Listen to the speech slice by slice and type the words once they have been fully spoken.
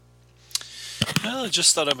Well, I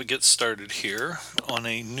just thought I would get started here on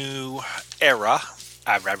a new era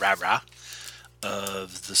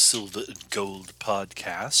of the Silver and Gold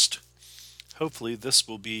podcast. Hopefully, this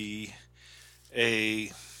will be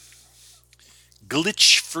a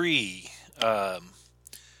glitch free era.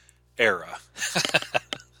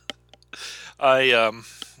 I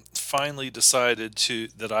finally decided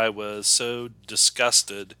that I was so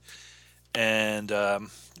disgusted and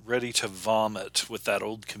ready to vomit with that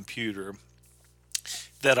old computer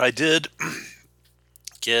that I did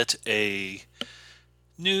get a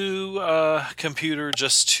new computer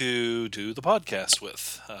just to do the podcast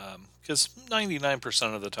with. Because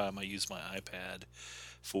 99% of the time I use my iPad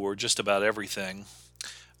for just about everything.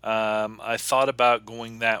 I thought about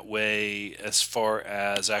going that way as far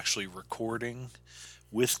as actually recording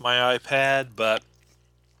with my iPad, but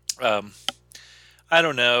um, I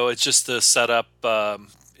don't know. It's just the setup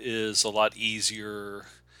is a lot easier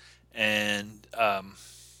and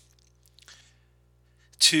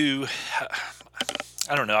to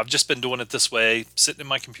I don't know. I've just been doing it this way, sitting in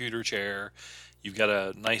my computer chair. You've got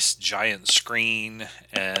a nice giant screen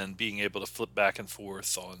and being able to flip back and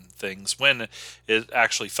forth on things when it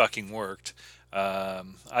actually fucking worked.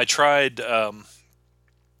 I tried to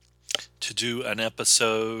do an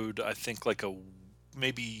episode, I think like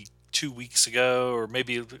maybe 2 weeks ago, or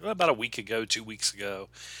maybe about a week ago, 2 weeks ago,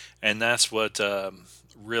 and that's what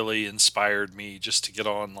really inspired me just to get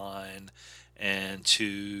online and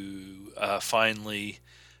to finally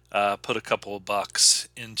put a couple of bucks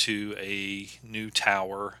into a new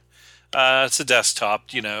tower. It's a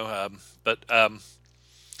desktop, but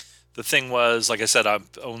the thing was, like I said, I'm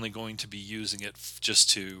only going to be using it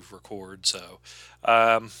just to record.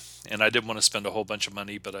 Um, and I didn't want to spend a whole bunch of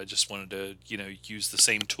money, but I just wanted to, use the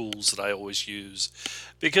same tools that I always use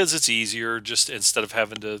because it's easier. Just instead of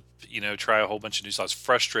having to, try a whole bunch of new stuff. I was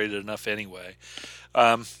frustrated enough anyway.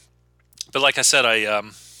 Um, but like I said, I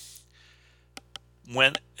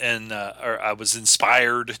went and or I was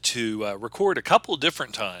inspired to record a couple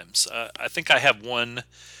different times. I think I have one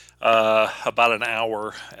about an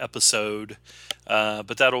hour episode.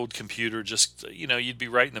 But that old computer just, you'd be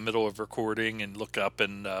right in the middle of recording and look up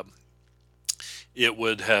and it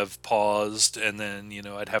would have paused and then,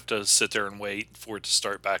 I'd have to sit there and wait for it to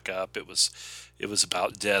start back up. It was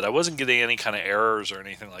about dead. I wasn't getting any kind of errors or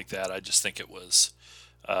anything like that. I just think it was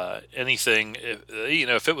anything,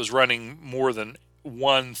 if it was running more than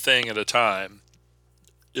one thing at a time,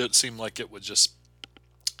 it seemed like it was just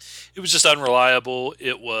unreliable.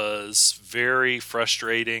 It was very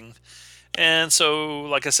frustrating. And so,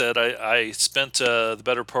 like I said, I spent the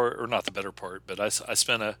better part, or not the better part, but I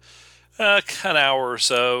spent an hour or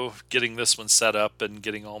so getting this one set up and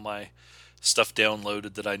getting all my stuff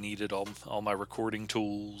downloaded that I needed, all my recording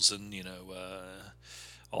tools and,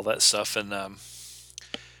 all that stuff.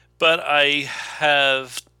 But I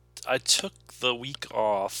took the week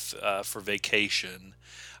off for vacation.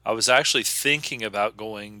 I was actually thinking about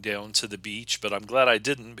going down to the beach, but I'm glad I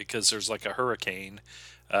didn't because there's like a hurricane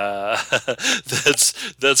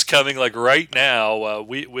that's coming like right now.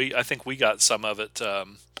 We I think we got some of it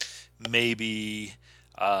maybe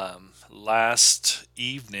last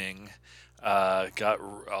evening. Got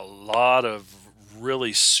a lot of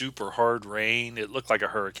really super hard rain. It looked like a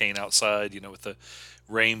hurricane outside, with the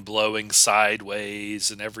rain blowing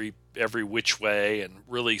sideways and every which way, and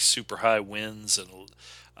really super high winds and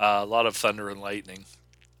a lot of thunder and lightning.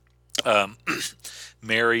 Um,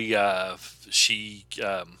 Mary, she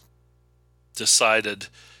decided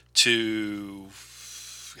to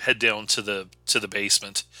head down to the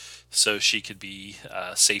basement so she could be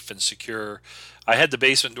safe and secure. I had the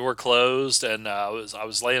basement door closed, and I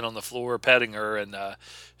was laying on the floor petting her, and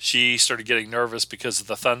she started getting nervous because of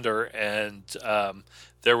the thunder, and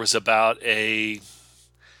there was about a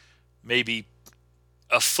maybe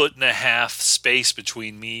a foot and a half space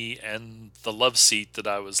between me and the love seat that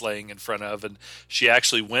I was laying in front of, and she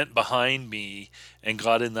actually went behind me and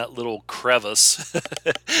got in that little crevice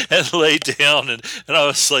and laid down, and I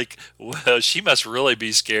was like, well, she must really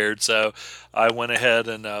be scared. So I went ahead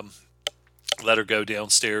and let her go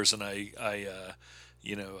downstairs, and I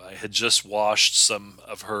had just washed some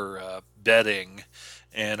of her bedding,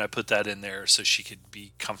 and I put that in there so she could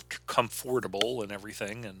be comfortable and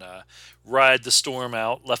everything, and ride the storm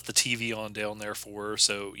out. Left the TV on down there for her,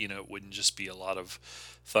 so it wouldn't just be a lot of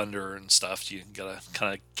thunder and stuff. You gotta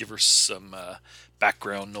kind of give her some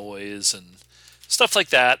background noise and stuff like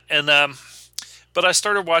that. And but I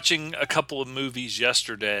started watching a couple of movies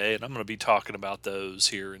yesterday, and I'm going to be talking about those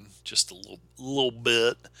here in just a little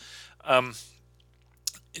bit. Um,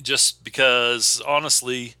 just because,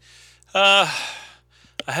 honestly, uh,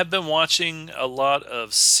 I have been watching a lot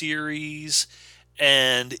of series,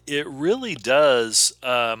 and it really does.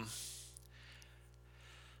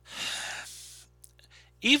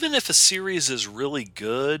 Even if a series is really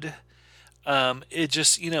good, it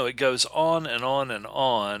just, it goes on and on and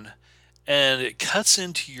on, and it cuts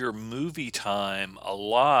into your movie time a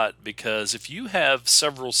lot because if you have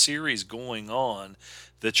several series going on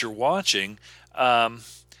that you're watching, um,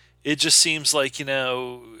 it just seems like,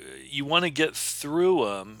 you want to get through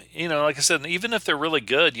them. Like I said, even if they're really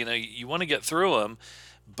good, you want to get through them,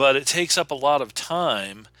 but it takes up a lot of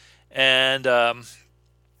time. And I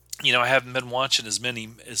haven't been watching as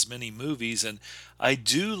many movies, and I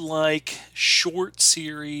do like short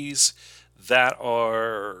series that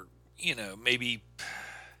are, maybe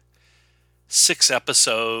 6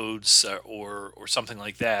 episodes, or something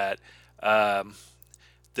like that. Um,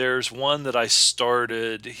 there's one that I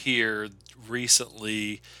started here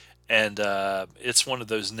recently, and it's one of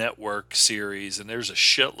those network series, and there's a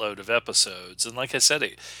shitload of episodes. And like I said,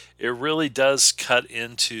 it really does cut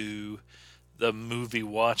into the movie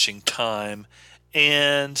watching time.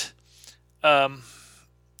 And um,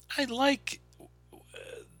 I like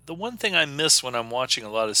the one thing I miss when I'm watching a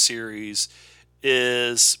lot of series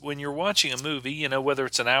is when you're watching a movie, whether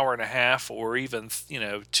it's an hour and a half or even,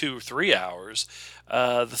 2 or 3 hours,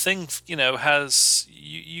 the thing, has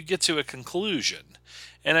you get to a conclusion.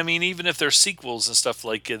 And I mean, even if there's sequels and stuff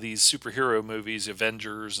like these superhero movies,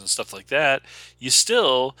 Avengers and stuff like that, you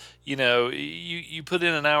still, you put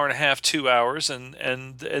in an hour and a half, 2 hours, and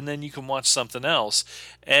then you can watch something else.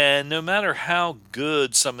 And no matter how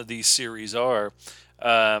good some of these series are,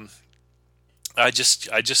 um, I just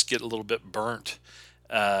get a little bit burnt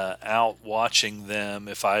out watching them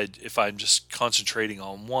if I'm just concentrating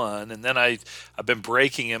on one, and then I've been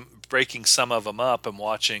breaking some of them up and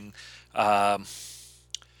watching um,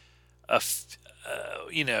 a f-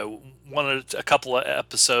 a couple of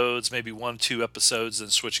episodes, maybe 1 2 episodes,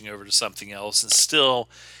 and switching over to something else, and still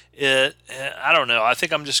I don't know. I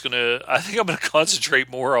think I'm gonna concentrate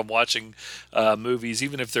more on watching movies,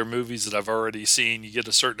 even if they're movies that I've already seen. You get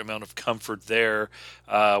a certain amount of comfort there,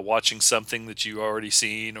 watching something that you already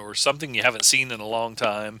seen or something you haven't seen in a long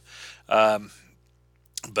time. Um,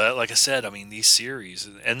 but like I said, I mean, these series,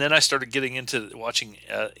 and then I started getting into watching,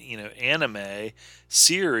 anime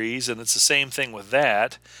series, and it's the same thing with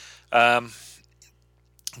that. Um,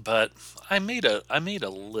 but I made a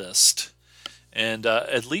list, and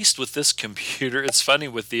at least with this computer, it's funny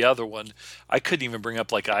with the other one, I couldn't even bring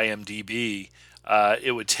up like IMDb.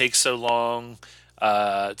 It would take so long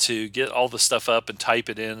to get all the stuff up and type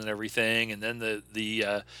it in and everything, and then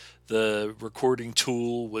the recording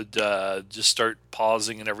tool would just start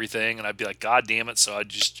pausing and everything, and I'd be like, God damn it! So I'd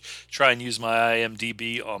just try and use my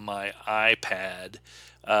IMDb on my iPad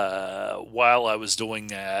while I was doing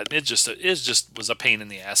that. It just was a pain in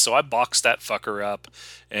the ass. So I boxed that fucker up,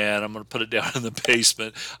 and I'm gonna put it down in the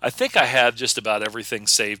basement. I think I have just about everything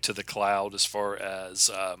saved to the cloud as far as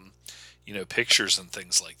pictures and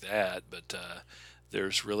things like that. But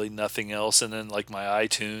there's really nothing else. And then like my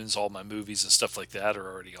iTunes, all my movies and stuff like that are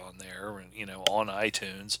already on there, and on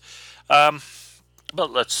iTunes. Um, but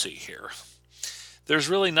let's see here. There's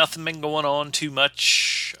really nothing been going on too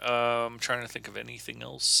much. Trying to think of anything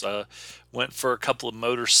else. Went for a couple of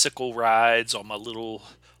motorcycle rides on my little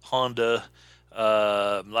Honda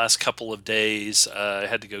last couple of days. I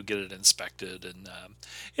had to go get it inspected, and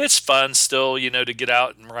it's fun still, to get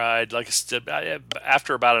out and ride. Like I said,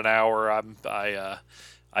 after about an hour,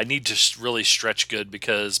 I need to really stretch good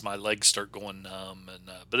because my legs start going numb, and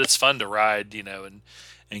but it's fun to ride,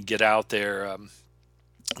 and get out there.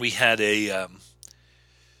 We had a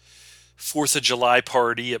Fourth of July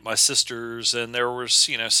party at my sister's, and there was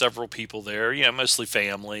several people there, mostly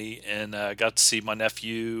family, and got to see my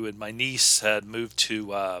nephew, and my niece had moved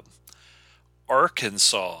to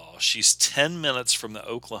Arkansas. She's 10 minutes from the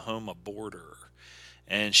Oklahoma border,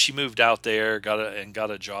 and she moved out there, got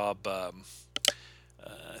a job. I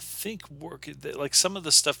think like some of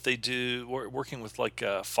the stuff they do, working with like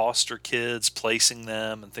foster kids, placing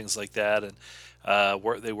them and things like that, and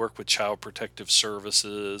they work with child protective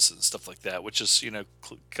services and stuff like that, which is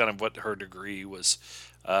kind of what her degree was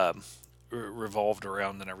um, revolved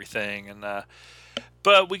around and everything. And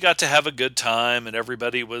but we got to have a good time, and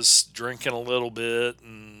everybody was drinking a little bit,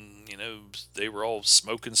 and they were all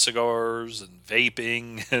smoking cigars and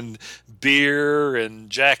vaping and beer and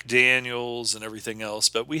Jack Daniels and everything else.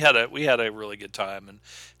 But we had a really good time,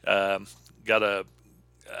 and got a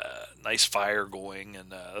nice fire going,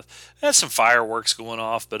 and had some fireworks going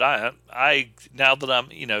off. But I now that I'm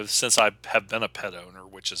since I have been a pet owner,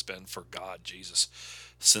 which has been for God Jesus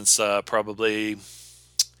since probably.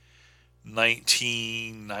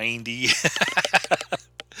 1990.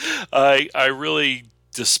 I really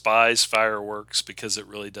despise fireworks because it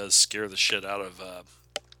really does scare the shit out of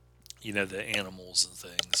the animals and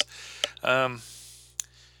things. Um,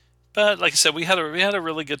 but like I said, we had a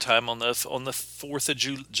really good time on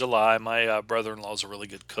the July. My brother-in-law is a really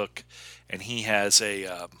good cook, and he has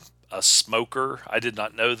a smoker. I did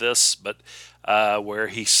not know this, but where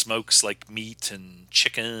he smokes like meat and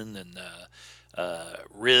chicken and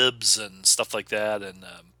ribs and stuff like that, and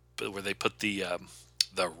where they put the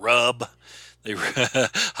rub. They,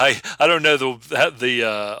 I don't know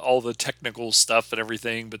the all the technical stuff and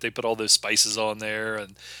everything, but they put all those spices on there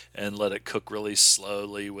and let it cook really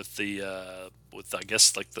slowly with the with I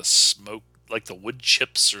guess like the smoke, like the wood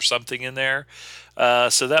chips or something in there.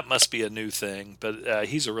 So that must be a new thing. But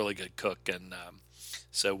he's a really good cook, and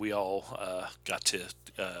so we all got to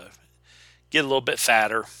get a little bit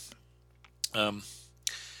fatter. Um,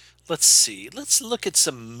 let's see. Let's look at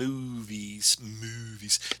some movies.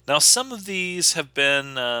 Movies. Now, some of these have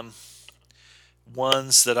been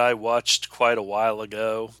ones that I watched quite a while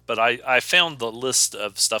ago, but I found the list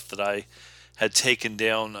of stuff that I had taken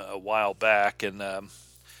down a while back, and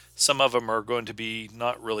some of them are going to be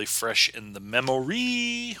not really fresh in the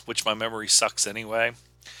memory, which my memory sucks anyway.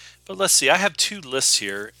 But let's see. I have two lists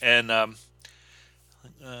here, and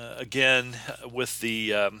again, with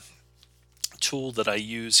the tool that I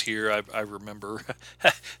use here, I remember.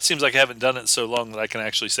 Seems like I haven't done it so long that I can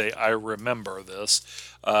actually say I remember this.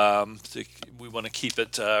 We want to keep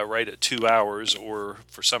it right at 2 hours, or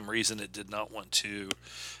for some reason it did not want to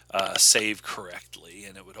save correctly,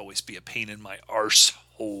 and it would always be a pain in my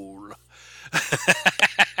arsehole.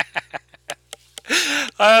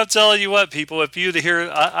 I'm telling you what, people, if you to hear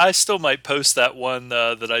it, I still might post that one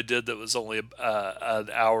that I did that was only an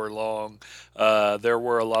hour long. There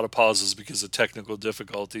were a lot of pauses because of technical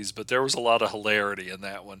difficulties, but there was a lot of hilarity in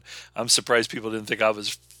that one. I'm surprised people didn't think I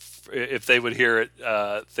was, if they would hear it,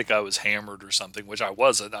 think I was hammered or something, which I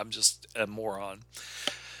wasn't. I'm just a moron.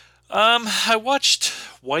 I watched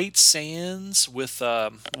White Sands with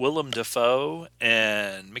Willem Dafoe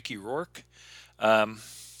and Mickey Rourke. Um,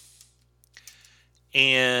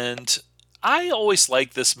 and I always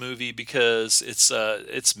like this movie because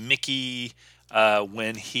it's Mickey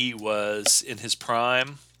when he was in his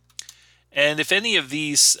prime. And if any of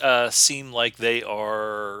these seem like they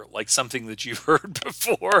are like something that you've heard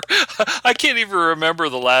before, I can't even remember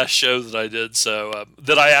the last show that I did, so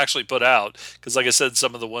that I actually put out. Because, like I said,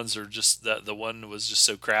 some of the ones are just the one was just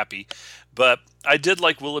so crappy. But I did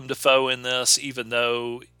like Willem Dafoe in this, even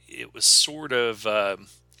though it was sort of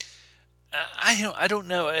I don't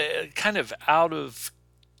know, kind of out of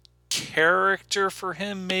character for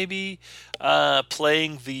him, maybe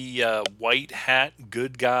playing the white hat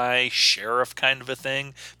good guy sheriff kind of a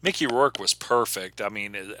thing. Mickey Rourke was perfect. I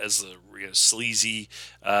mean, as a sleazy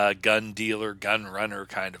gun dealer, gun runner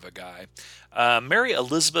kind of a guy. Mary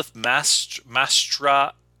Elizabeth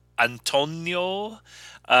Mastra Antonio.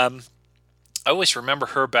 Um, I always remember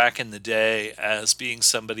her back in the day as being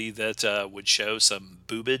somebody that would show some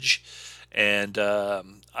boobage. And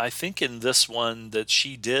I think in this one that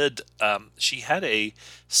she did, she had a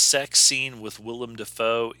sex scene with Willem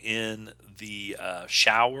Dafoe in the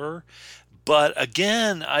shower. But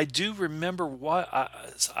again, I do remember what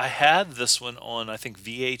I had this one on, I think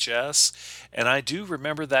VHS, and I do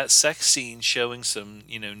remember that sex scene showing some,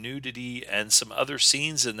 nudity and some other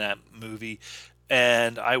scenes in that movie.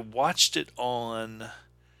 And I watched it on,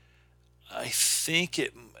 I think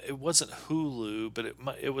it wasn't Hulu, but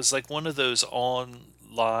it was like one of those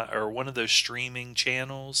online or one of those streaming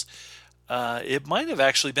channels. It might have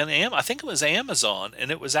actually been I think it was Amazon, and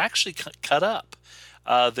it was actually cut up.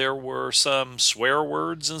 There were some swear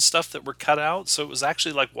words and stuff that were cut out, so it was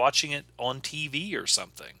actually like watching it on TV or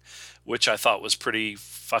something, which I thought was pretty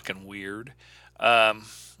fucking weird. Let's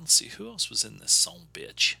see who else was in this song,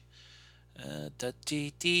 bitch. Da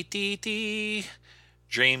dee dee dee dee.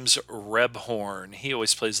 James Rebhorn. He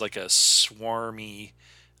always plays like a swarmy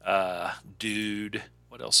dude.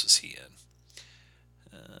 What else was he in?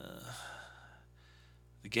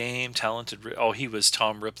 The Game, Talented. Oh, he was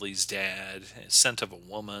Tom Ripley's dad. Scent of a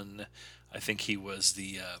Woman. I think he was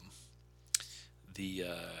the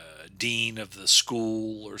dean of the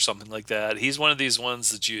school or something like that. He's one of these ones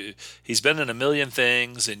that he's been in a million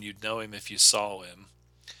things and you'd know him if you saw him.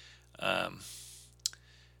 Um,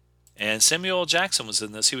 and Samuel L. Jackson was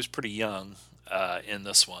in this. He was pretty young in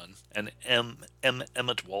this one. And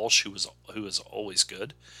Emmett Walsh, who was always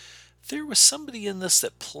good. There was somebody in this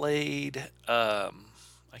that played. I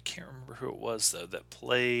can't remember who it was though. That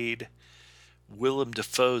played Willem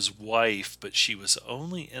Dafoe's wife, but she was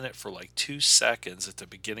only in it for like 2 seconds at the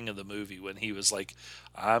beginning of the movie when he was like,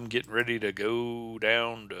 "I'm getting ready to go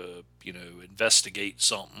down to, investigate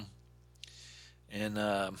something." And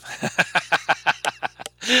I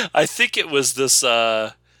think it was this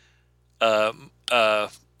uh, uh,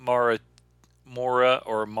 Mara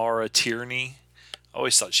Mara Tierney. I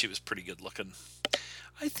always thought she was pretty good looking.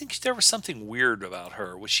 I think there was something weird about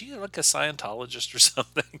her. Was she like a Scientologist or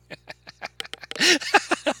something?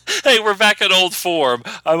 Hey, we're back in old form.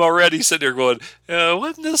 I'm already sitting here going,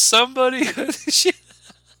 wasn't this somebody?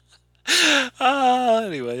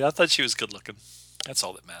 Anyway, I thought she was good looking. That's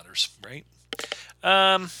all that matters, right?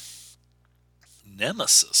 Um,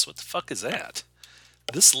 Nemesis. What the fuck is that?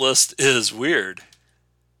 This list is weird.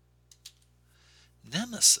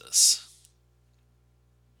 Nemesis.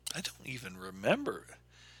 I don't even remember.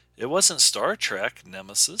 It wasn't Star Trek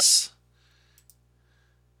Nemesis.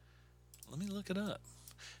 Let me look it up.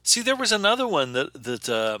 See, there was another one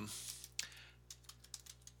that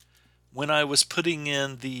when I was putting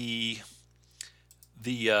in the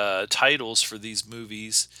titles for these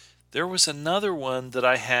movies, there was another one that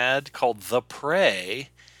I had called The Prey,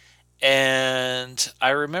 and I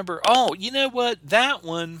remember. Oh, you know what? That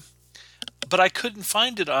one, but I couldn't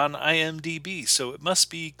find it on IMDb, so it must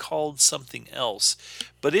be called something else.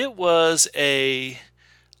 But it was a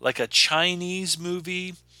Chinese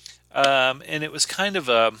movie, and it was kind of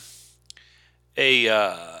a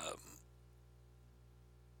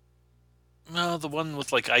no, the one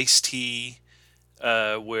with like Ice-T,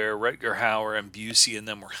 where Rutger Hauer and Busey and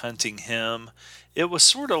them were hunting him. It was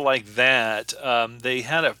sort of like that.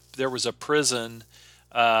 There was a prison,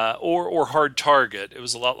 or Hard Target. It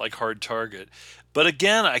was a lot like Hard Target, but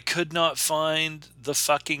again, I could not find the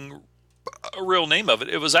fucking real name of it.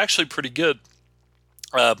 It was actually pretty good.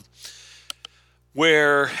 Uh,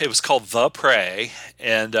 where it was called The Prey,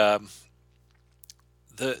 and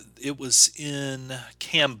it was in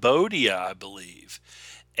Cambodia, I believe.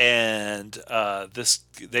 And this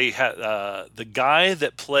they had the guy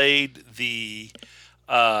that played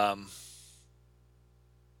um,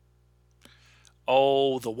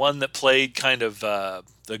 the one that played kind of the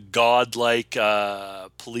godlike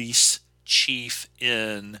police chief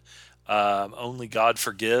in Only God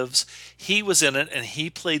Forgives. He was in it, and he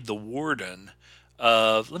played the warden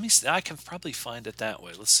of. Let me see. I can probably find it that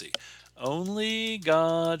way. Let's see. Only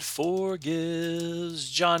God Forgives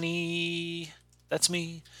Johnny. That's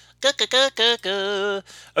me.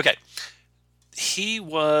 Okay. He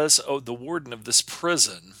was the warden of this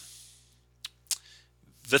prison,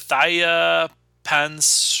 Vithaya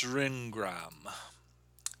Pansringram.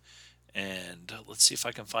 And let's see if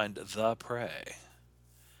I can find The Prey.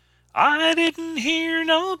 I didn't hear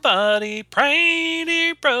nobody pray,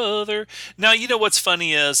 dear brother. Now, you know what's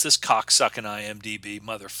funny is this cocksucking IMDb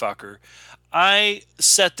motherfucker. I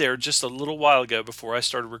sat there just a little while ago before I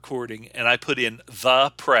started recording and I put in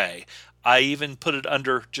The Prey. I even put it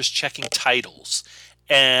under just checking titles.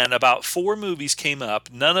 And about 4 movies came up.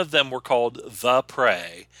 None of them were called The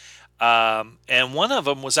Prey. And one of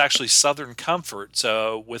them was actually Southern Comfort,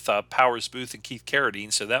 so with Powers Booth and Keith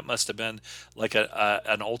Carradine. So that must have been like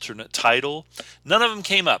an alternate title. None of them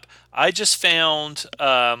came up. I just found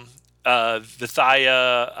Vithaya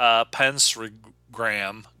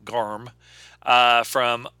Garm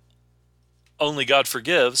from Only God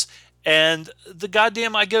Forgives. And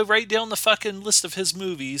I go right down the fucking list of his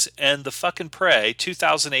movies, and the fucking Prey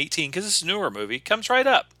 2018, because it's a newer movie, comes right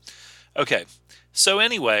up. Okay, so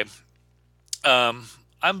anyway,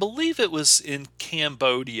 I believe it was in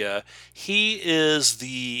Cambodia. He is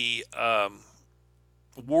the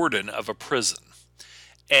warden of a prison.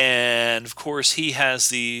 And of course, he has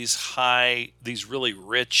these really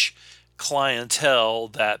rich clientele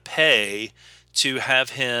that pay to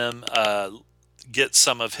have him get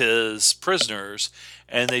some of his prisoners,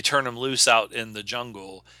 and they turn him loose out in the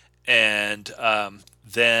jungle, and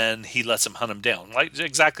then he lets them hunt them down, like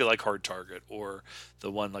exactly like Hard Target or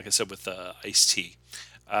the one, like I said, with Ice-T.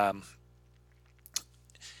 Um,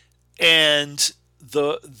 and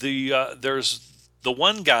there's the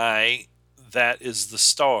one guy that is the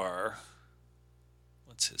star.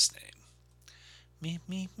 What's his name?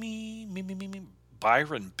 Me.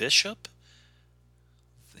 Byron Bishop.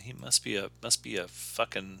 He must be a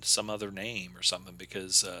fucking some other name or something,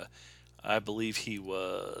 because I believe he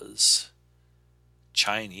was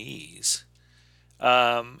Chinese.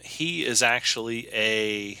 He is actually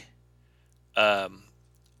a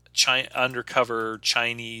undercover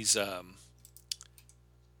Chinese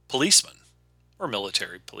policeman or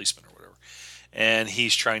military policeman or whatever. and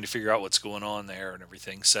he's trying to figure out what's going on there and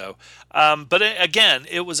everything. So, but again,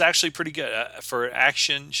 it was actually pretty good for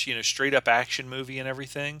action, straight up action movie and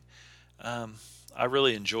everything. Um, I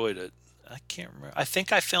really enjoyed it. I can't remember. I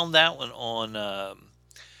think I filmed that one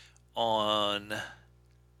on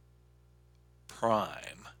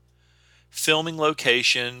Prime. Filming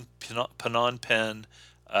location Phnom Penh,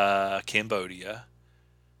 Cambodia,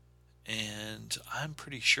 and I'm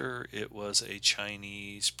pretty sure it was a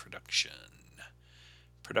Chinese production.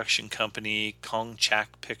 Production company Kong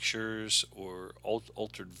Chak Pictures or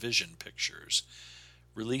Altered Vision Pictures.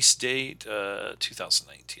 Release date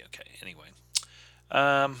 2019. Okay, anyway.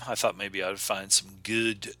 I thought maybe I'd find some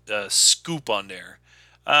good scoop on there.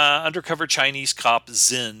 Undercover Chinese cop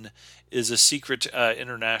Zin is on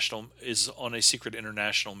a secret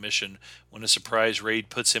international mission when a surprise raid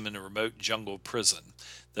puts him in a remote jungle prison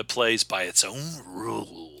that plays by its own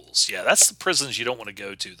rules. Yeah, that's the prisons you don't want to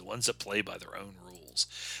go to, the ones that play by their own rules.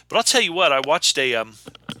 But I'll tell you what, I've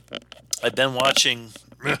been watching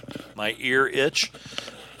my ear itch.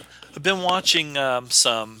 I've been watching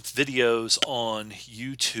some videos on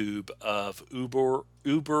YouTube of Uber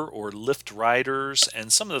or Lyft riders,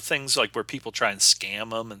 and some of the things like where people try and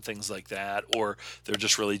scam them and things like that, or they're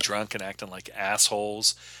just really drunk and acting like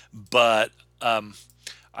assholes. But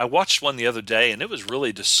I watched one the other day, and it was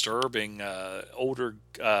really disturbing. Older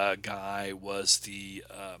guy was the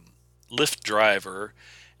Lyft driver,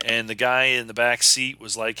 and the guy in the back seat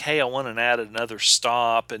was like, "Hey, I want to add another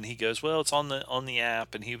stop," and he goes, "Well, it's on the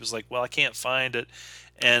app," and he was like, "Well, I can't find it,"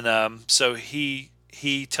 and so he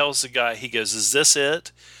tells the guy, he goes, "Is this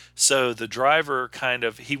it?" So the driver kind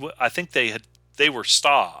of I think they were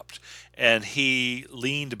stopped, and he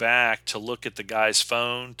leaned back to look at the guy's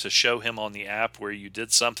phone to show him on the app where you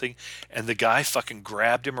did something, and the guy fucking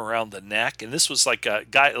grabbed him around the neck, and this was like a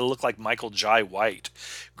guy, it looked like Michael Jai White,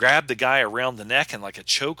 grabbed the guy around the neck in like a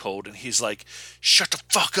chokehold, and he's like, "Shut the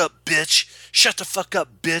fuck up, bitch! Shut the fuck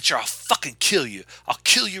up, bitch, or I'll fucking kill you! I'll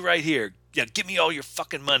kill you right here! Yeah, give me all your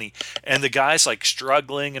fucking money." And the guy's like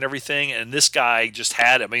struggling and everything, and this guy just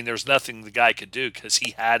had him. I mean, there's nothing the guy could do because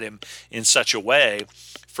he had him in such a way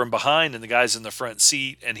from behind, and the guy's in the front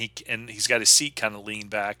seat, and he's got his seat kind of leaned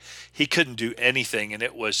back. He couldn't do anything, and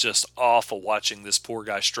it was just awful watching this poor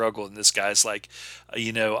guy struggle. And this guy's like,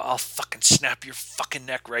 "I'll fucking snap your fucking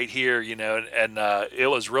neck right here," and it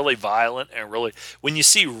was really violent, and really, when you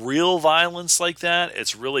see real violence like that,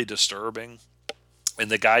 it's really disturbing. And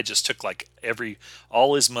the guy just took like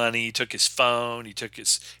all his money, he took his phone, he took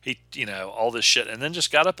all this shit, and then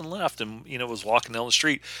just got up and left, and was walking down the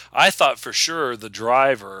street. I thought for sure the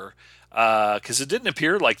driver, because it didn't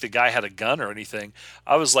appear like the guy had a gun or anything.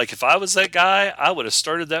 I was like, if I was that guy, I would have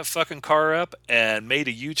started that fucking car up and made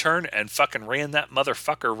a U-turn and fucking ran that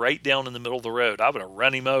motherfucker right down in the middle of the road. I would have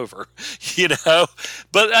run him over, you know.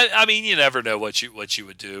 But I mean, you never know what you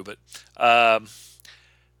would do, but.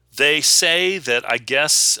 They say that, I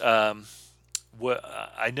guess, I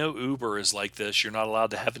know Uber is like this. You're not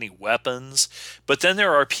allowed to have any weapons. But then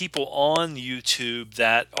there are people on YouTube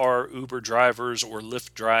that are Uber drivers or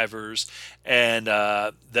Lyft drivers, and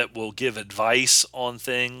that will give advice on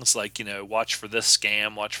things like, watch for this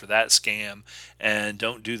scam, watch for that scam, and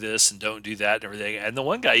don't do this and don't do that and everything. And the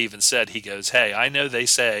one guy even said, he goes, "Hey, I know they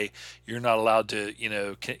say you're not allowed to,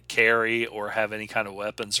 carry or have any kind of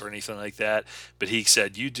weapons or anything like that. But," he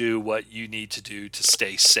said, "you do what you need to do to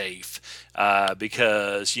stay safe.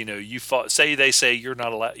 Because, say they say you're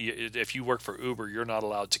not allowed, if you work for Uber, you're not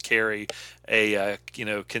allowed to carry a,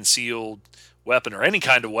 concealed weapon or any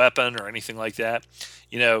kind of weapon or anything like that.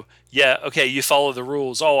 Yeah, okay, you follow the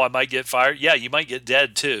rules. Oh, I might get fired. Yeah, you might get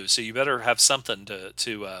dead too. So you better have something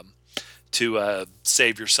to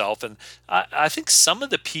save yourself." And I think some of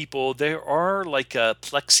the people, there are like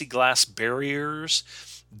plexiglass barriers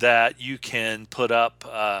that you can put up,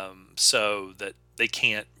 so that they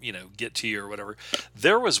can't, get to you or whatever.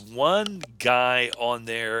 There was one guy on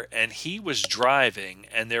there, and he was driving,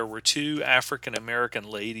 and there were two African American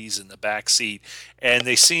ladies in the back seat, and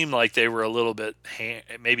they seemed like they were a little bit,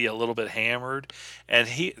 maybe a little bit hammered, and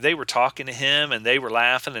they were talking to him, and they were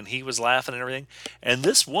laughing, and he was laughing and everything. And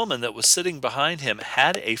this woman that was sitting behind him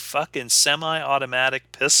had a fucking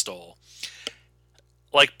semi-automatic pistol,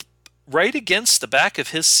 like right against the back of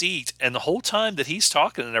his seat, and the whole time that he's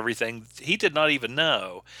talking and everything, he did not even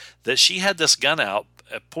know that she had this gun out,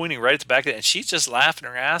 pointing right at the back of it, and she's just laughing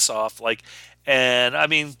her ass off, like. And I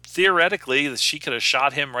mean, theoretically, she could have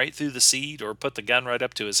shot him right through the seat or put the gun right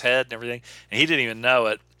up to his head and everything, and he didn't even know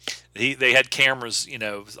it. They had cameras,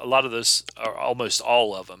 a lot of those, or almost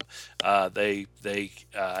all of them, they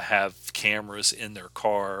have cameras in their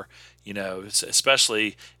car,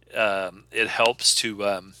 especially it helps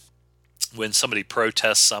to when somebody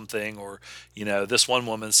protests something, or this one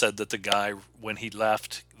woman said that the guy, when he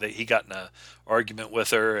left, that he got in a argument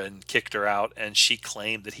with her and kicked her out, and she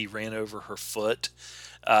claimed that he ran over her foot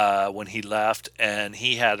when he left, and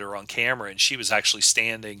he had her on camera, and she was actually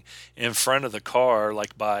standing in front of the car,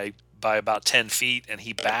 like by about 10 feet, and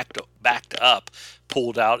he backed up,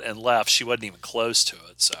 pulled out, and left. She wasn't even close to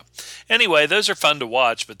it. So anyway, those are fun to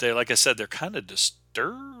watch, but they, like I said, they're kind of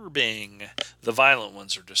disturbing. The violent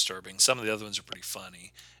ones are disturbing. Some of the other ones are pretty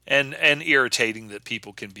funny and irritating, that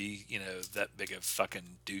people can be, that big of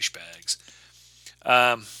fucking douchebags.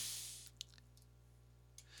 Um,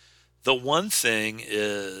 the one thing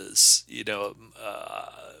is, you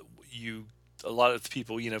a lot of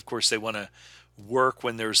people, of course, they want to work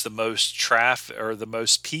when there's the most traffic or the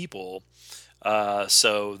most people,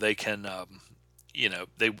 so they can,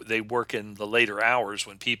 they work in the later hours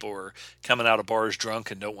when people are coming out of bars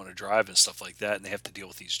drunk and don't want to drive and stuff like that, and they have to deal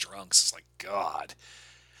with these drunks. It's like, God,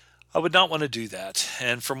 I would not want to do that.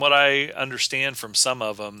 And from what I understand from some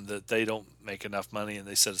of them, that they don't make enough money, and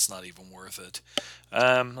they said it's not even worth it.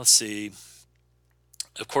 Let's see.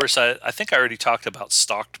 Of course, I think I already talked about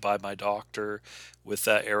Stalked by My Doctor with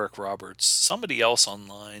Eric Roberts. Somebody else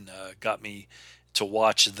online got me to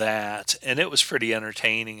watch that, and it was pretty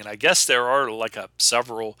entertaining. And I guess there are like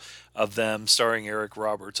several of them starring Eric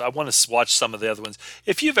Roberts. I want to watch some of the other ones.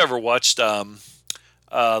 If you've ever watched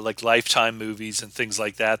like Lifetime movies and things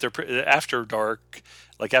like that, after dark,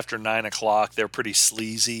 like after 9 o'clock, they're pretty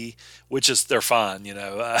sleazy, which is they're fun,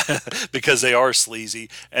 because they are sleazy.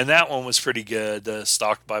 And that one was pretty good,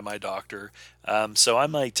 Stalked by My Doctor. So I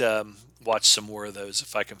might watch some more of those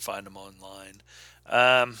if I can find them online.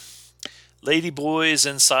 Um, Lady Boys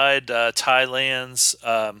Inside Thailand's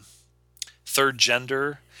Third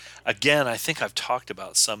Gender. Again, I think I've talked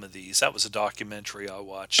about some of these. That was a documentary I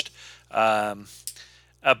watched. Um,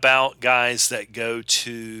 about guys that go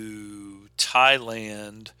to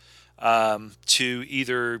Thailand to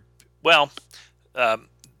either, well, um,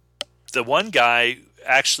 the one guy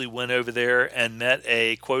actually went over there and met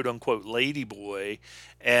a quote unquote lady boy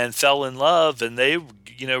and fell in love, and they,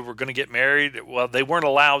 were going to get married. Well, they weren't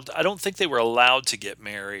allowed, I don't think they were allowed to get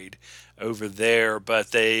married over there,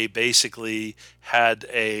 but they basically had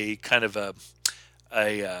a kind of a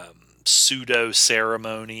pseudo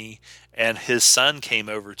ceremony, and his son came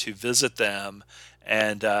over to visit them,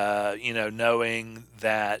 and knowing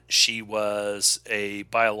that she was a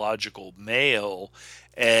biological male,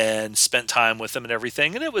 and spent time with him and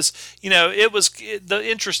everything. And it was, the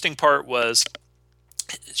interesting part was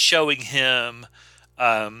showing him,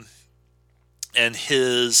 um, and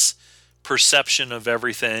his perception of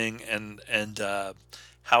everything, and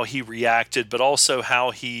how he reacted, but also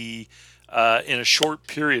how he, in a short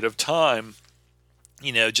period of time,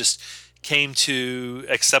 just came to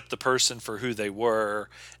accept the person for who they were,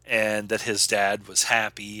 and that his dad was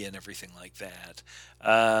happy and everything like that.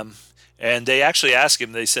 Um, and they actually asked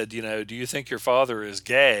him, they said, do you think your father is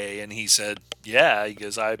gay? And he said, yeah. He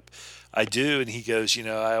goes, I do. And he goes,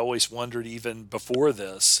 I always wondered even before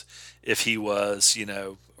this if he was,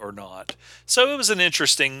 or not. So it was an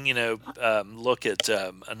interesting, look at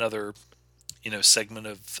another, segment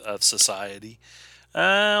of society.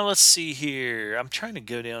 Let's see here. I'm trying to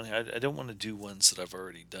go down here. I don't want to do ones that I've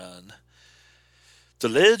already done. The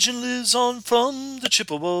legend lives on from the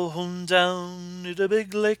Chippewa on down to the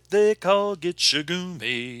big lake they call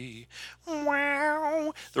Gitchagumi.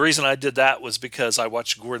 Wow. The reason I did that was because I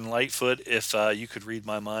watched Gordon Lightfoot, If You Could Read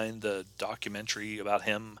My Mind, the documentary about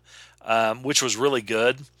him, which was really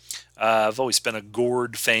good. I've always been a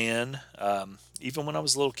Gord fan, even when I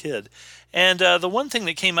was a little kid. And the one thing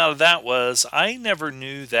that came out of that was I never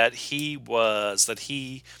knew that he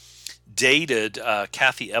dated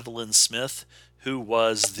Kathy Evelyn Smith, who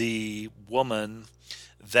was the woman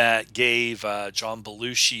that gave John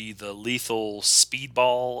Belushi the lethal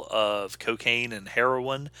speedball of cocaine and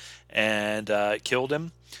heroin, and killed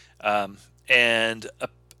him. And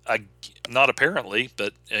not apparently,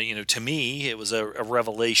 but to me, it was a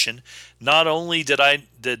revelation. Not only did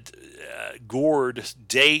Gord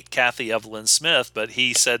date Kathy Evelyn Smith, but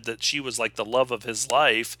he said that she was like the love of his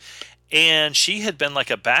life, and she had been like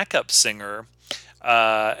a backup singer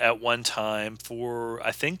at one time for,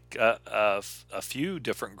 I think, a few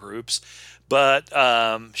different groups. But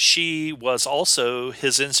she was also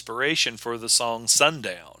his inspiration for the song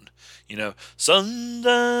Sundown.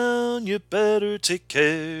 Sundown, you better take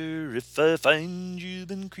care if I find you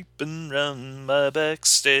been creeping round my back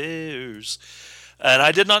stairs. And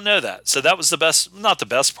I did not know that. So that was the best, not the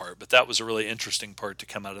best part, but that was a really interesting part to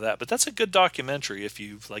come out of that. But that's a good documentary if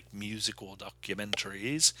you like musical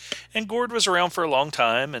documentaries. And Gord was around for a long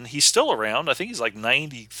time, and he's still around. I think he's like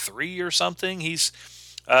 93 or something. He's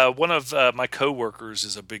one of my coworkers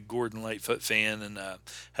is a big Gordon Lightfoot fan and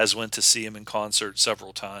has went to see him in concert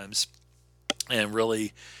several times and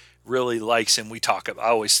really likes him. I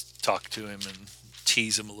always talk to him and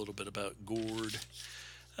tease him a little bit about Gord.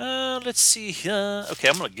 Let's see here. Okay,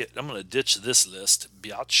 I'm gonna ditch this list,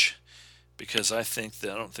 biatch, because I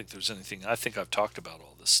don't think there's anything. I think I've talked about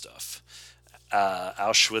all this stuff.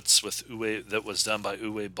 Auschwitz with Uwe that was done by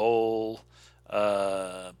Uwe Boll.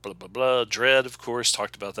 Blah blah blah. Dread, of course,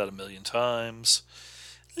 talked about that a million times.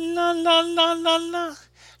 La la la la la.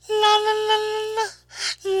 La la la la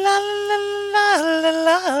la la la la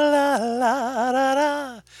la la la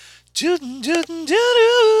la. Doo doo doo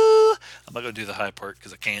doo. I'm not gonna do the high part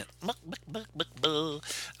because I can't.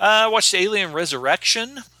 I watched Alien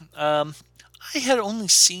Resurrection. I had only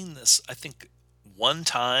seen this, I think, one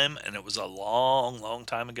time, and it was a long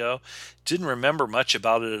time ago. Didn't remember much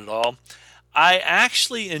about it at all. I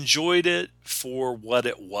actually enjoyed it for what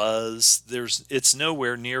it was. It's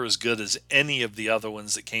nowhere near as good as any of the other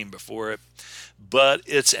ones that came before it, but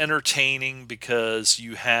it's entertaining because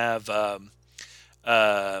you have.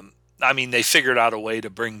 I mean, they figured out a way to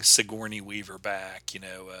bring Sigourney Weaver back,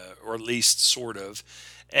 or at least sort of,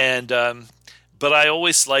 and but I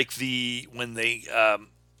always like the when they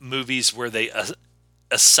movies where they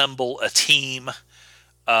assemble a team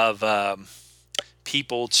of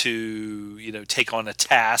people to take on a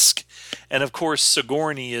task, and of course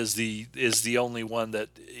Sigourney is the only one that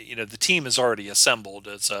the team is already assembled.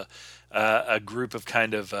 It's a group of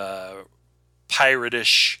kind of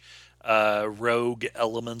piratish rogue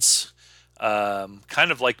elements,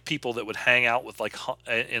 kind of like people that would hang out with like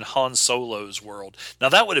in Han Solo's world. Now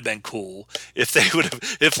that would have been cool if they would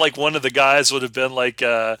have, if like one of the guys would have been like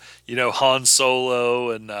Han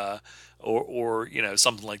Solo and or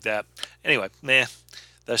something like that. Anyway,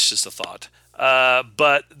 that's just a thought.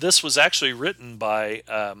 But this was actually written by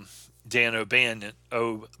Dan O'Bannon.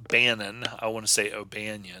 I want to say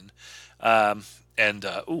O'Banion. And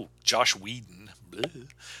Josh Whedon.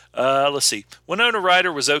 Let's see. Winona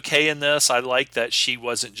Ryder was okay in this. I like that she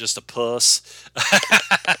wasn't just a puss.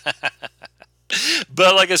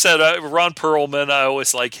 But like I said, Ron Perlman, I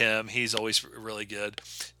always like him. He's always really good.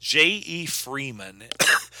 J.E. Freeman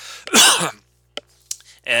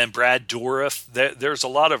and Brad Dourif. There's a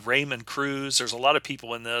lot of Raymond Cruz. There's a lot of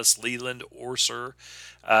people in this. Leland Orser.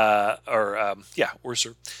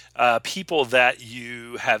 Orser. People that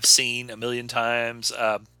you have seen a million times.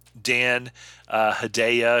 Dan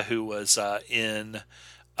Hedaya, who was in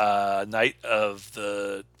Night of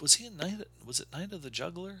the... Was he in Night... Was it Night of the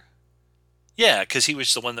Juggler? Yeah, because he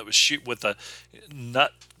was the one that was shooting with a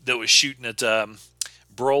nut that was shooting at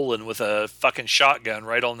Brolin with a fucking shotgun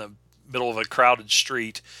right on the middle of a crowded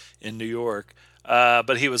street in New York.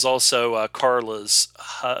 But he was also Carla's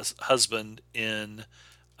husband in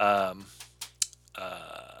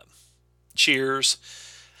Cheers.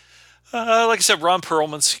 Like I said, Ron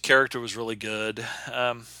Perlman's character was really good,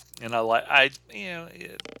 and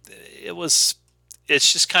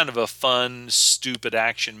it's just kind of a fun, stupid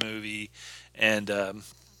action movie, and I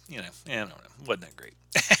don't know, wasn't that great.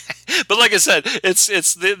 But like I said, it's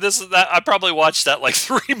this is that I probably watched that like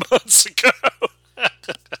 3 months ago.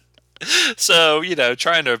 So,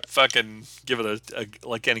 trying to fucking give it a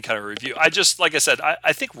like any kind of review. Like I said,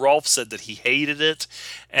 I think Rolf said that he hated it.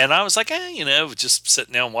 And I was like, just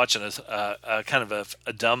sitting down watching a kind of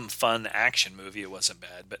a dumb, fun action movie. It wasn't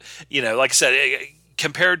bad. But, like I said,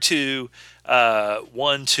 compared to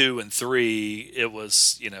 1, 2, and 3, it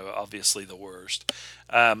was, obviously the worst.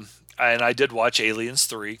 And I did watch Alien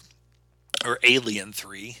 3.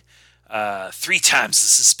 Three times the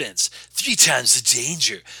suspense, 3 times the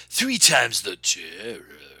danger, 3 times the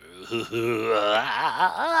terror.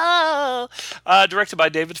 Directed by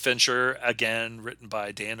David Fincher, again written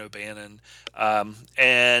by Dan O'Bannon,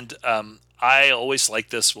 and I always liked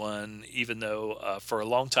this one, even though for a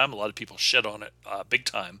long time a lot of people shit on it big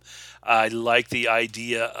time. I like the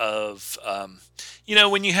idea of,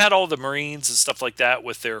 when you had all the Marines and stuff like that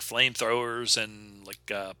with their flamethrowers and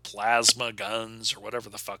like plasma guns or whatever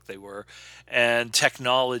the fuck they were, and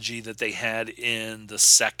technology that they had in the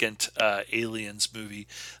second Aliens movie.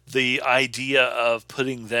 The idea of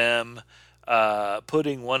putting one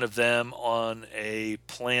of them on a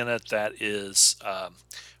planet that is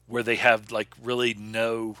where they have like really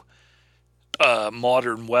no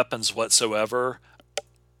modern weapons whatsoever.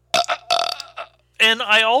 And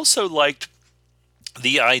I also liked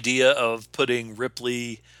the idea of putting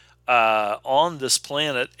Ripley on this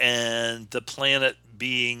planet, and the planet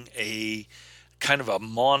being a kind of a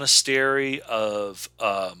monastery of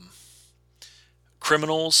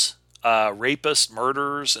criminals, rapists,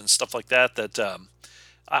 murderers, and stuff like that.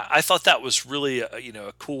 I thought that was really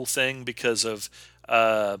a cool thing because of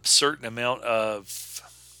a certain amount of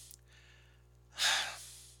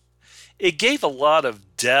it gave a lot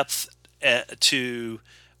of depth to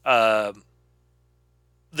uh,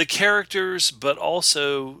 the characters, but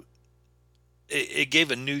also it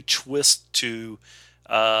gave a new twist to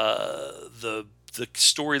the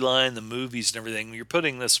storyline, the movies, and everything. You're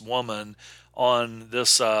putting this woman on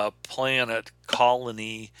this planet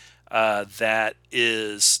colony that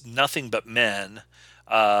is nothing but men.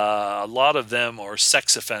 A lot of them are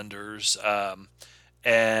sex offenders,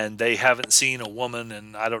 and they haven't seen a woman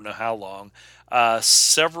in I don't know how long.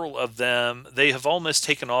 Several of them, they have almost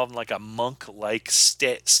taken on like a monk-like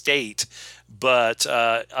state, but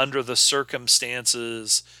under the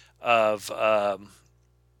circumstances of,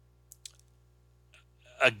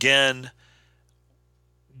 again,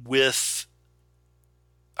 with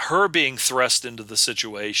her being thrust into the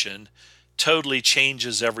situation, totally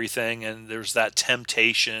changes everything, and there's that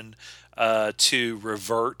temptation to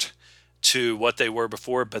revert to what they were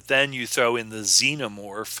before. But then you throw in the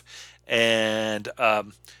xenomorph, and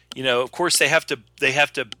of course they have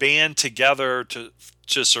to band together to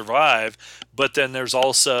survive. But then there's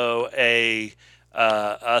also a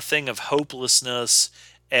thing of hopelessness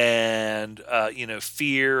and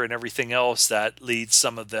fear and everything else that leads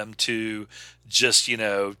some of them to just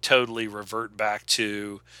totally revert back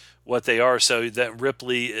to what they are. So that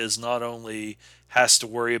Ripley is not only has to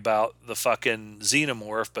worry about the fucking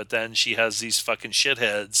xenomorph, but then she has these fucking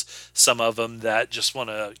shitheads, some of them that just want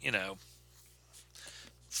to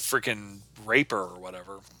freaking rape her or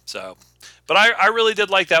whatever. So, but I really did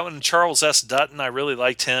like that one. Charles S. Dutton, I really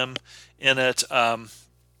liked him in it.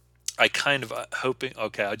 I kind of hoping.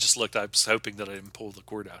 Okay, I just looked. I was hoping that I didn't pull the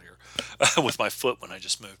cord out here with my foot when I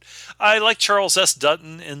just moved. I like Charles S.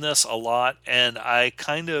 Dutton in this a lot, and I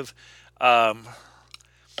kind of, um,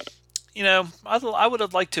 I would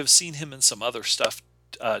have liked to have seen him in some other stuff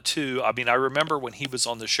too. I mean, I remember when he was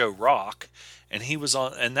on the show Rock, and he was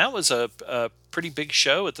on, and that was a pretty big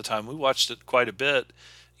show at the time. We watched it quite a bit,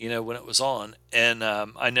 when it was on, and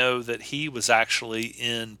I know that he was actually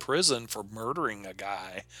in prison for murdering a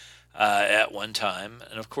guy at one time.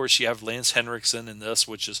 And of course, you have Lance Henriksen in this,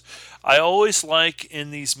 which is, I always like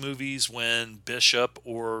in these movies when Bishop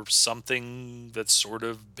or something that's sort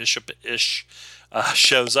of Bishop-ish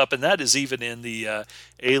shows up, and that is even in the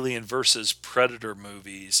Alien versus Predator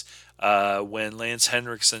movies. When Lance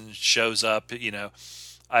Henriksen shows up,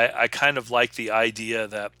 I kind of like the idea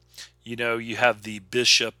that you have the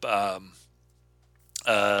Bishop. I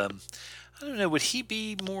don't know. Would he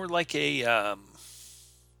be more like a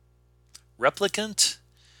replicant,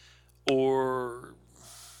 or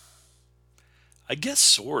I guess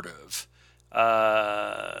sort of.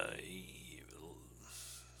 Uh,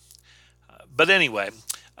 but anyway,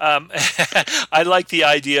 I like the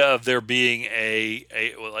idea of there being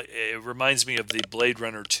well, it reminds me of the Blade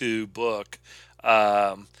Runner 2 book,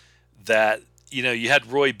 um, that you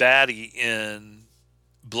had Roy Batty in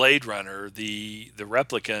Blade Runner, the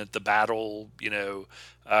replicant, the battle,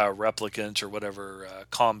 replicant or whatever,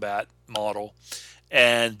 combat model,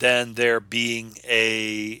 and then there being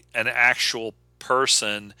an actual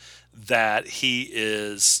person that he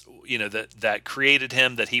is, that created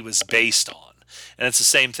him, that he was based on. And it's the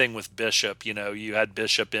same thing with Bishop. You had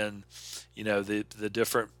Bishop in, the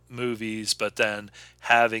different movies, but then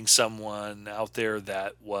having someone out there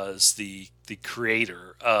that was the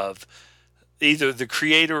creator of, either the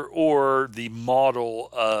creator or the model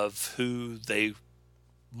of who they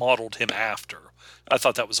modeled him after. I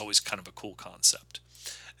thought that was always kind of a cool concept.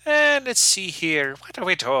 And let's see here. What are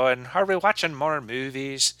we doing? Are we watching more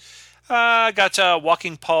movies? I got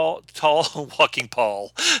Walking Paul, Walking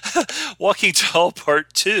Tall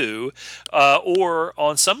Part 2, or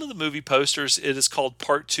on some of the movie posters, it is called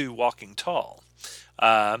Part 2 Walking Tall.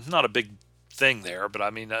 Not a big thing there, but I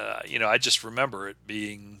mean, I just remember it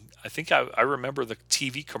being. I think I remember the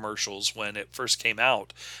TV commercials when it first came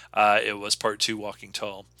out. It was Part 2 Walking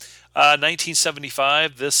Tall.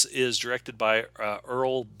 1975. This is directed by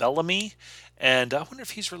Earl Bellamy, and I wonder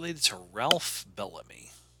if he's related to Ralph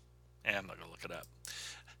Bellamy. I'm not going to look it up.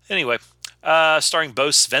 Anyway, starring Bo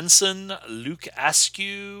Svensson, Luke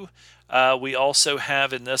Askew, We also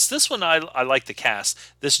have in this one, I like the cast.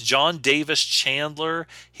 This John Davis Chandler,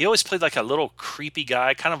 he always played like a little creepy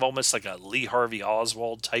guy, kind of almost like a Lee Harvey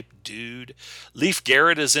Oswald type dude. Leif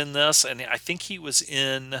Garrett is in this, and I think he was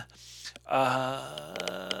in.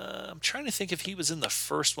 I'm trying to think if he was in the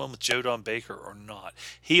first one with Joe Don Baker or not.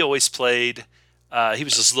 He always played. He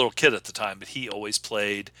was just a little kid at the time, but he always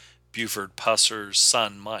played Buford Pusser's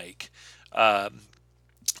son, Mike. Um,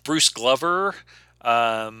 Bruce Glover.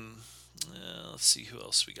 Um, let's see who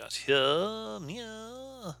else we got here.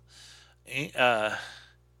 Yeah. Uh,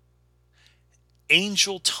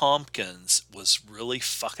 Angel Tompkins was really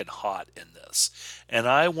fucking hot in this. And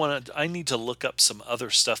I need to look up some other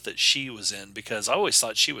stuff that she was in because I always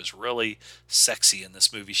thought she was really sexy in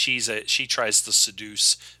this movie. She tries to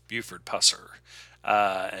seduce Buford Pusser.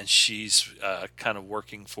 And she's kind of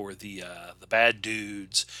working for the bad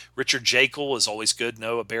dudes. Richard Jekyll is always good.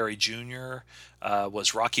 Noah Barry Jr.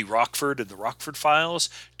 Was Rocky Rockford in the Rockford Files.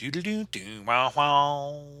 Doo doo doo doo wow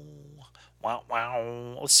wow. Wow,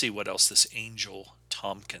 wow. Let's see what else this Angel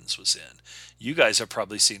Tompkins was in. You guys have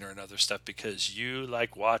probably seen her in other stuff because you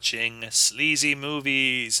like watching sleazy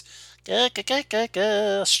movies. Gah, gah, gah, gah,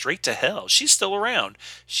 gah. Straight to Hell. She's still around.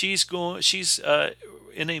 She's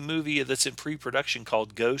in a movie that's in pre-production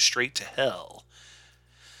called Go Straight to Hell.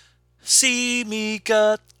 See me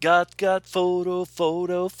got photograph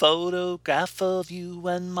of you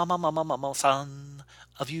and mama son,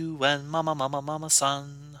 of you and mama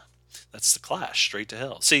son. That's the Clash, Straight to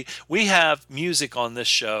Hell. See, we have music on this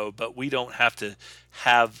show, but we don't have to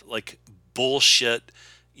have like bullshit,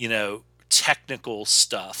 technical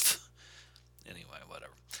stuff. Anyway,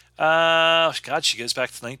 whatever. God, she goes back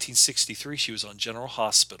to 1963. She was on General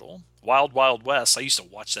Hospital. Wild Wild West. I used to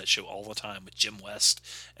watch that show all the time with Jim West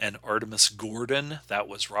and Artemis Gordon. That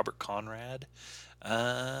was Robert Conrad.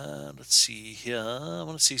 Let's see here. I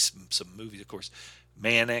want to see some movies, of course.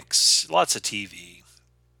 Mannix, lots of TV.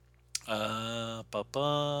 Ba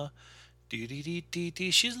ba, dee dee dee dee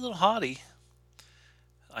dee. She's a little hottie.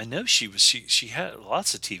 I know she was. She had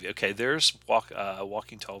lots of TV. Okay, there's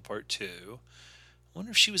Walking Tall Part Two. I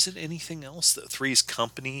wonder if she was in anything else though. Three's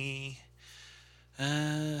Company.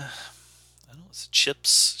 I don't know. It's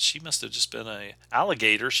Chips. She must have just been a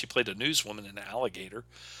Alligator. She played a newswoman in Alligator,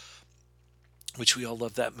 which we all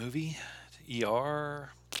love that movie. ER.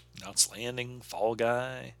 Knots Landing. Fall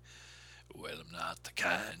Guy. Well, I'm not the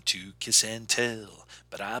kind to kiss and tell,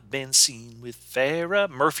 but I've been seen with Farrah.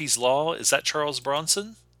 Murphy's Law, is that Charles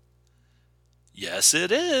Bronson? Yes, it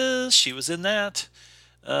is. She was in that.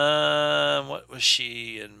 What was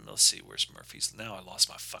she in? Let's see, where's Murphy's? Now I lost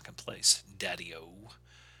my fucking place. Daddy O.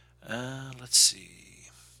 Let's see.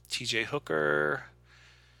 TJ Hooker.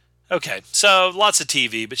 Okay, so lots of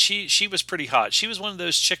TV, but she was pretty hot. She was one of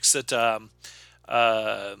those chicks that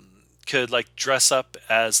could like dress up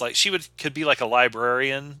as like could be like a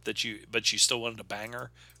librarian but you still wanted to bang her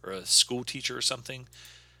or a school teacher or something.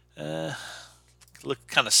 Uh, Look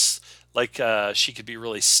kind of like she could be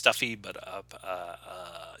really stuffy, but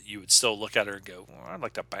you would still look at her and go, well, I'd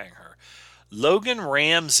like to bang her. Logan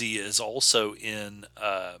Ramsey is also in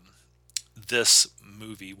this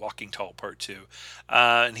movie, Walking Tall Part Two,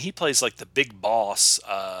 and he plays like the big boss.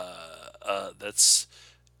 That's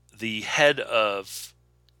the head of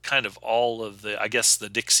kind of all of the, I guess, the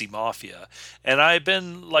Dixie Mafia. And I've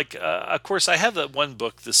been like, of course, I have that one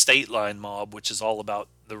book, The State Line Mob, which is all about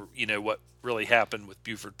what really happened with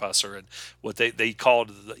Buford Pusser and what they called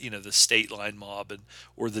the State Line Mob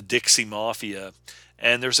or the Dixie Mafia.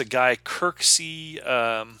 And there's a guy, Kirksey,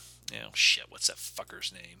 shit, what's that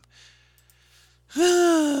fucker's name?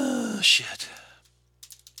 Shit.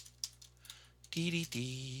 Dee dee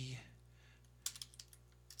dee.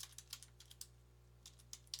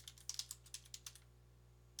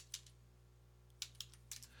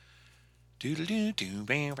 Doodle doo doo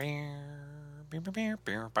bow bow bow bow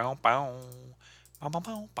bow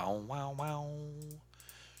bow bow wow wow.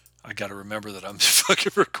 I gotta remember that I'm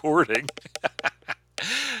fucking recording.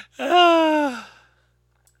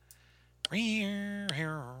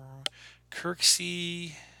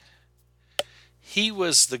 Kirksey. He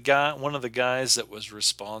was one of the guys that was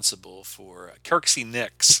responsible for Kirksey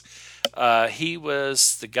Nix. He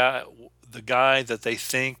was the guy that they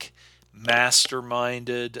think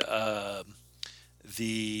masterminded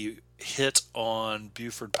the hit on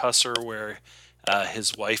Buford Pusser, where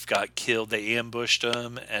his wife got killed. They ambushed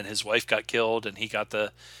him, and his wife got killed, and he got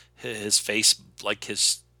his face, like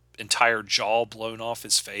his entire jaw blown off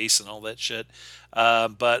his face and all that shit.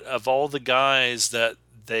 But of all the guys that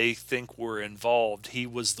they think were involved, he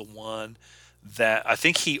was the one that I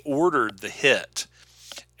think he ordered the hit,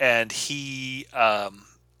 and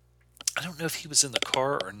I don't know if he was in the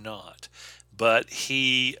car or not, but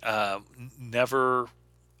he never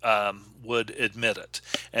would admit it.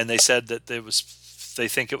 And they said that they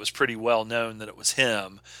think it was pretty well known that it was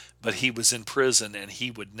him, but he was in prison and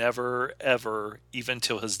he would never, ever, even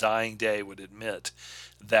till his dying day, would admit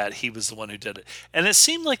that he was the one who did it. And it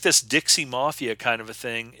seemed like this Dixie Mafia kind of a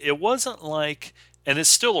thing. It wasn't like, and it's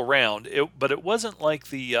still around, but it wasn't like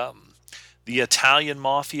the Italian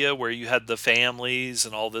mafia where you had the families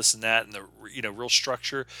and all this and that and the real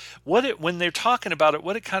structure. When they're talking about it,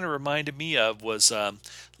 what it kind of reminded me of was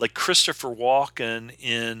like Christopher Walken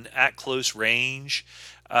in At Close Range,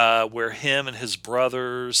 where him and his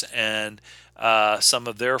brothers and some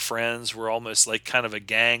of their friends were almost like kind of a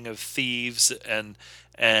gang of thieves and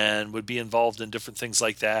would be involved in different things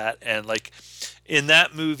like that. And like in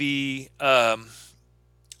that movie,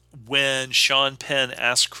 when Sean Penn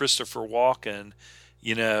asked Christopher Walken,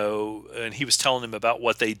 and he was telling him about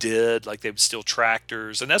what they did, like they would steal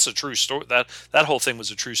tractors, and that's a true story. That whole thing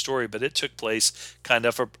was a true story, but it took place kind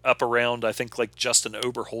of up around, I think, like Justin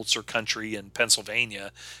Oberholzer country in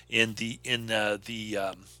Pennsylvania, in the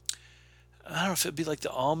I don't know if it'd be like the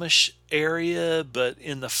Amish area, but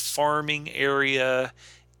in the farming area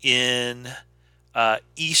in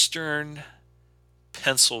eastern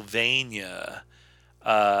Pennsylvania.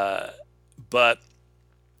 Uh, but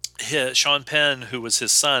Sean Penn, who was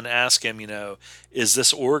his son, asked him, is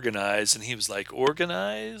this organized? And he was like,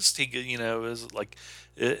 organized? Is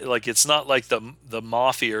like it's not like the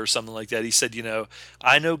mafia or something like that. He said,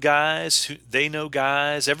 I know guys, they know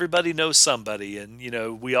guys, everybody knows somebody, and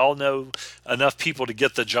we all know enough people to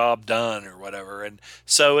get the job done or whatever. And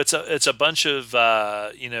so it's a bunch of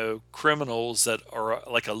criminals that are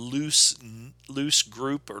like a loose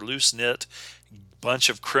group or loose knit bunch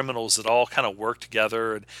of criminals that all kind of work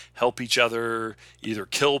together and help each other either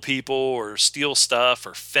kill people or steal stuff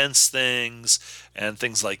or fence things and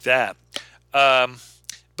things like that. Um,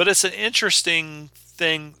 but it's an interesting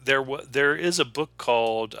thing. There is a book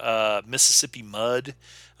called Mississippi Mud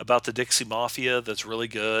about the Dixie Mafia that's really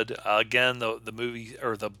good. Again, the movie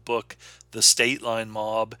or the book, The State Line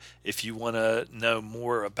Mob. If you want to know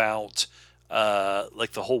more about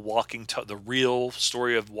like the whole the real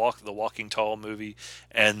story of the Walking Tall movie,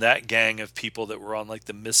 and that gang of people that were on like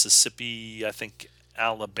the Mississippi, I think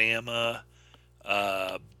Alabama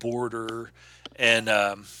border,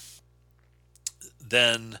 and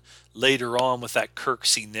then later on with that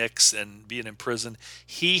Kirksey Nix and being in prison,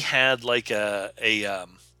 he had like a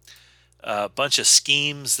bunch of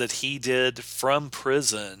schemes that he did from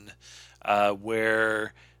prison,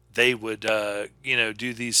 where they would,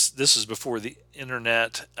 do these. This was before the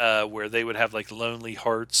internet, where they would have like Lonely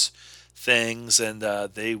Hearts things, and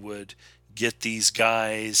they would get these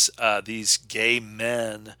guys, these gay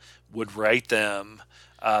men, would write them.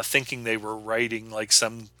 Thinking they were writing like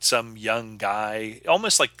some young guy,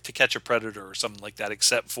 almost like To Catch a Predator or something like that,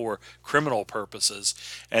 except for criminal purposes.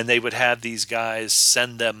 And they would have these guys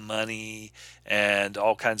send them money and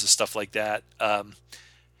all kinds of stuff like that,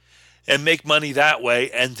 and make money that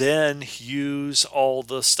way, and then use all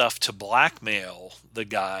the stuff to blackmail the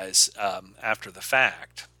guys after the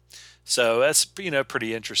fact. So that's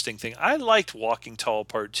pretty interesting thing. I liked Walking Tall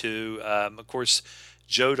Part Two. Of course,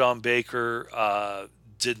 Joe Don Baker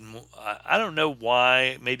didn't. I don't know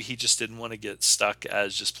why. Maybe he just didn't want to get stuck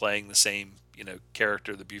as just playing the same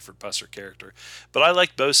character, the Buford Pusser character. But I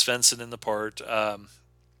liked Bo Svensson in the part.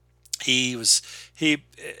 He was he.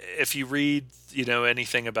 If you read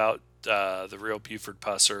anything about the real Buford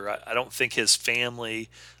Pusser, I don't think his family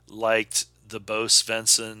liked the Bo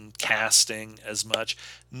Svensson casting as much,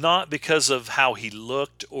 not because of how he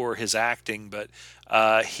looked or his acting, but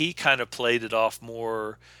he kind of played it off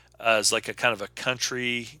more as like a kind of a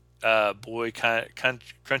country boy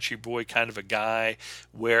kind of a guy,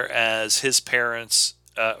 whereas his parents,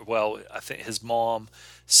 well, I think his mom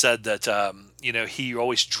said that he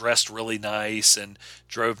always dressed really nice and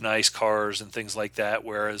drove nice cars and things like that,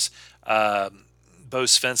 whereas Bo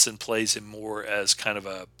Svensson plays him more as kind of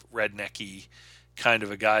a rednecky kind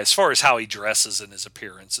of a guy as far as how he dresses and his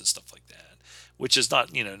appearance and stuff like that, which is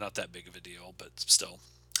not that big of a deal, but still.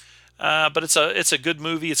 But it's a good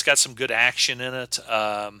movie. It's got some good action in it.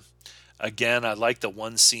 Again, I like the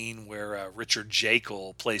one scene where Richard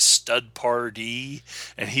Jekyll plays Stud Pardee,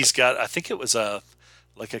 and he's got, I think it was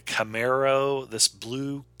like a Camaro, this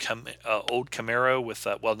blue old Camaro with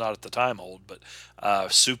well, not at the time old, but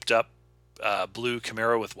souped up blue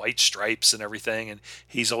Camaro with white stripes and everything, and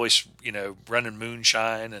he's always running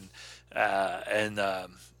moonshine, and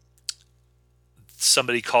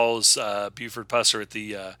somebody calls Buford Pusser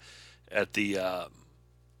at the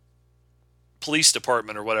police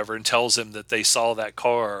department or whatever and tells him that they saw that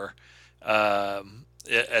car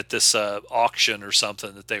at this auction or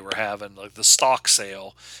something that they were having, like the stock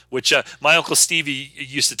sale. Which my uncle Stevie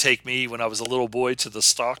used to take me when I was a little boy to the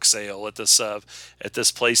stock sale at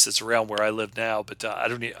this place that's around where I live now. But I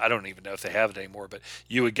don't even know if they have it anymore. But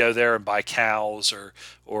you would go there and buy cows or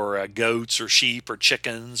goats or sheep or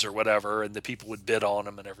chickens or whatever, and the people would bid on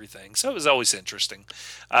them and everything. So it was always interesting.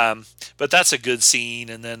 But that's a good scene,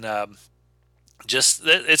 and then. Just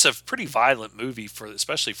it's a pretty violent movie for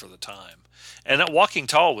especially for the time. And Walking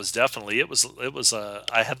Tall was definitely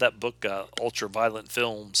I had that book Ultra Violent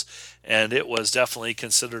Films, and it was definitely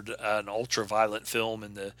considered an ultra violent film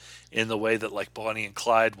in the way that like Bonnie and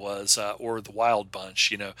Clyde was, or The Wild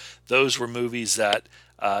Bunch. Those were movies that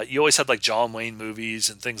you always had, like John Wayne movies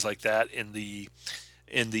and things like that in the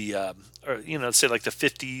or, say like the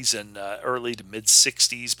 50s and early to mid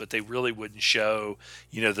 60s, but they really wouldn't show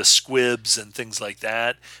the squibs and things like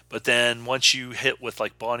that. But then once you hit with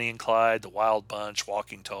like Bonnie and Clyde, The Wild Bunch,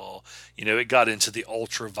 Walking Tall, it got into the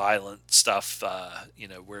ultra violent stuff,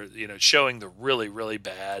 where showing the really really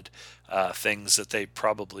bad things that they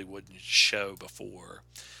probably wouldn't show before.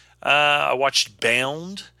 I watched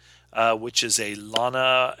Bound, which is a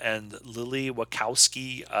Lana and Lily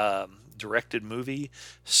Wachowski directed movie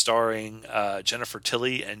starring Jennifer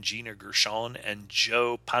Tilly and Gina Gershon and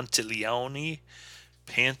Joe Pantoliano.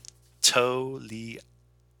 Pantoliano.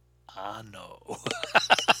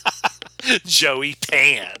 Joey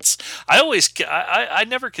Pants. I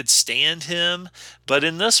never could stand him, but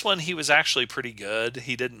in this one he was actually pretty good.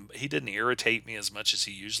 He didn't irritate me as much as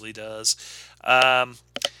he usually does.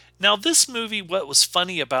 Now, this movie, what was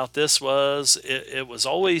funny about this was it was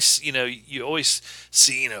always, you always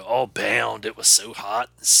see, all Bound. It was so hot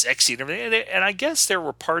and sexy and everything. And I guess there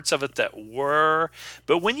were parts of it that were,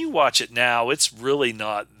 but when you watch it now, it's really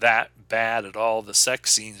not that bad at all. The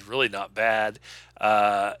sex scene's really not bad.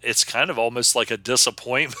 It's kind of almost like a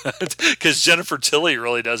disappointment because Jennifer Tilly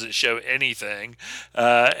really doesn't show anything,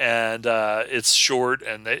 and it's short,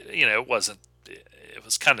 and it wasn't. It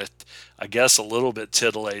was kind of, I guess, a little bit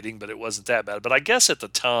titillating, but it wasn't that bad. But I guess at the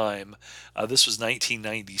time, this was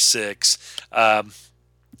 1996,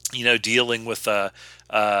 dealing with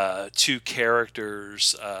two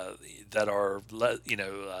characters that are,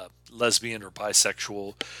 lesbian or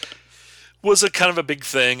bisexual was a kind of a big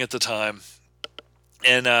thing at the time.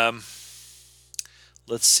 And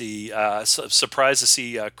let's see, surprised to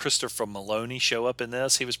see Christopher Maloney show up in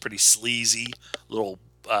this. He was pretty sleazy, little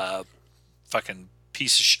fucking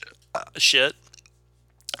piece of shit.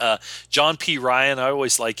 John P. Ryan, I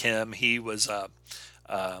always like him. He was what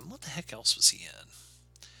the heck else was he in?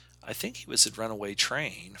 I think he was in Runaway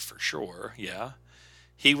Train for sure. Yeah,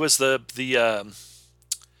 he was the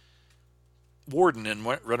warden in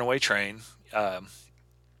Runaway Train.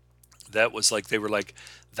 That was like they were like,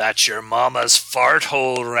 "That's your mama's fart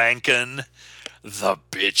hole, Rankin. The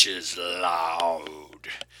bitch is loud."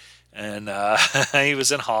 And he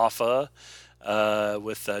was in Hoffa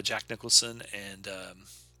with Jack Nicholson and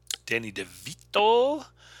Danny DeVito.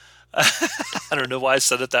 I don't know why I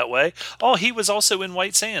said it that way. Oh, he was also in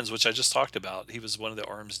White Sands, which I just talked about. He was one of the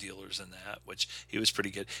arms dealers in that, which he was pretty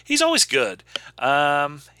good. He's always good.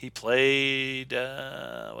 He played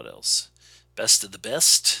what else? Best of the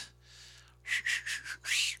Best.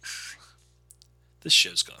 This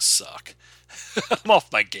show's gonna suck. I'm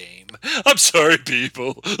off my game. I'm sorry,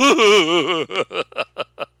 people.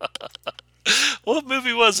 What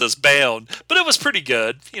movie was this? Bound, but it was pretty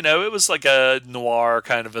good. It was like a noir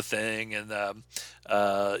kind of a thing, and one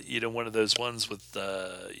of those ones with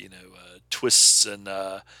twists and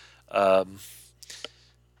um,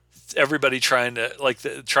 everybody or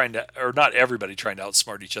not everybody trying to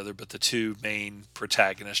outsmart each other, but the two main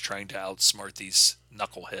protagonists trying to outsmart these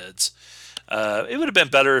knuckleheads. It would have been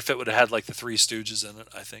better if it would have had like the Three Stooges in it.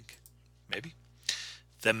 I think maybe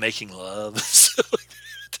them making love.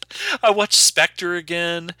 I watched Spectre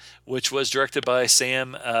again, which was directed by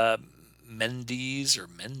Sam Mendes,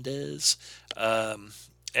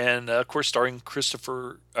 and of course starring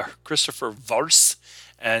Christopher Waltz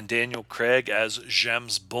and Daniel Craig as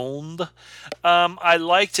James Bond. I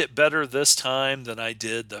liked it better this time than I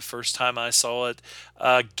did the first time I saw it.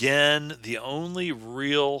 Again, the only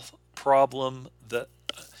real problem that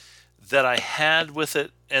I had with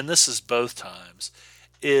it, and this is both times,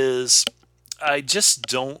 is I just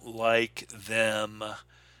don't like them.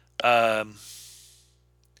 The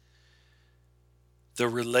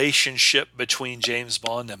relationship between James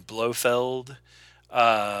Bond and Blofeld.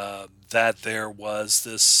 That there was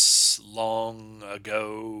this long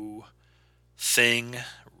ago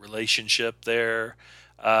relationship there.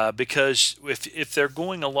 because if they're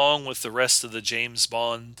going along with the rest of the James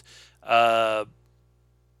Bond uh,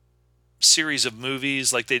 series of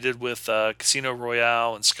movies like they did with Casino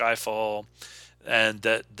Royale and Skyfall, and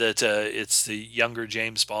that it's the younger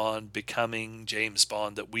James Bond becoming James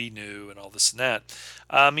Bond that we knew, and all this and that.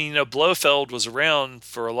 I mean, Blofeld was around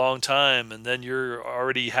for a long time, and then you're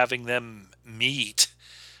already having them meet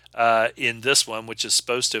in this one, which is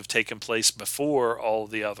supposed to have taken place before all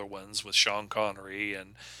the other ones with Sean Connery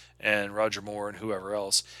and Roger Moore and whoever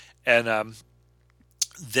else. And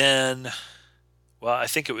then, well, I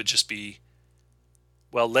think it would just be,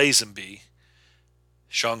 well, Lazenby,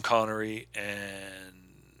 Sean Connery,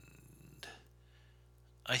 and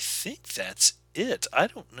I think that's it. I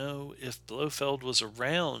don't know if Blofeld was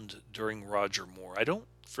around during Roger Moore. I don't.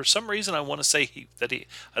 For some reason, I want to say that he.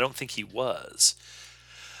 I don't think he was.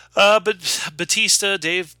 But Batista,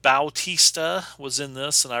 Dave Bautista, was in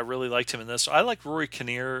this, and I really liked him in this. I like Rory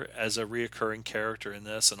Kinnear as a reoccurring character in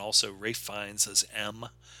this, and also Ralph Fiennes as M.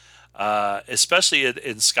 Especially in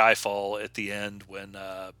Skyfall at the end when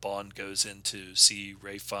Bond goes in to see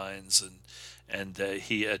Ralph Fiennes, and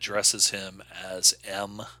he addresses him as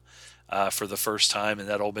M. For the first time, and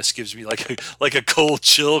that almost gives me like a cold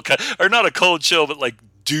chill, or not a cold chill, but like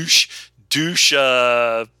douche.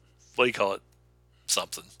 What do you call it?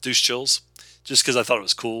 Something douche chills, just because I thought it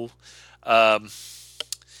was cool. Um,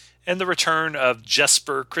 and the return of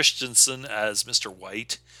Jesper Christensen as Mr.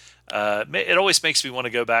 White. It always makes me want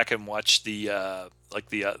to go back and watch the other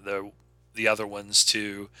ones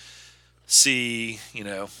to see,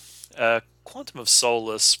 Quantum of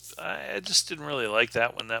Solace. I just didn't really like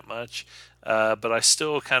that one that much, but I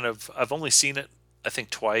still I've only seen it I think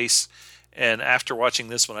twice, and after watching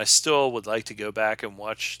this one, I still would like to go back and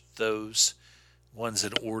watch those ones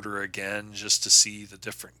in order again, just to see the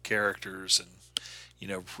different characters and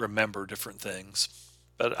remember different things.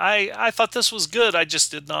 But I thought this was good. I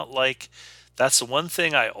just did not like. That's the one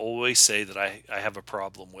thing I always say that I have a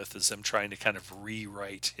problem with, is them trying to kind of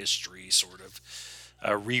rewrite history, sort of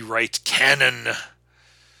rewrite canon.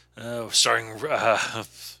 Starring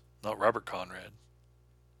not Robert Conrad.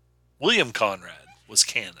 William Conrad was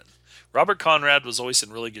canon. Robert Conrad was always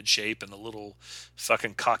in really good shape and a little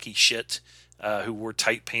fucking cocky shit who wore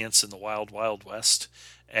tight pants in the Wild Wild West.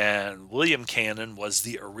 And William Cannon was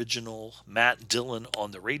the original Matt Dillon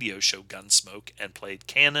on the radio show Gunsmoke, and played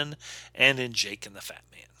Cannon and in Jake and the Fat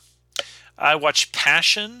Man. I watched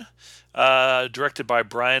Passion, directed by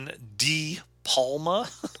Brian D. Palma.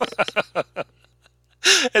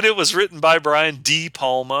 And it was written by Brian D.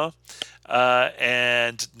 Palma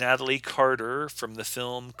and Natalie Carter from the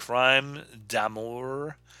film Crime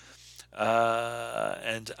d'Amour,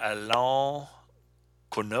 and Alain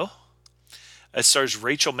Corneau. It stars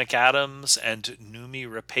Rachel McAdams and Noomi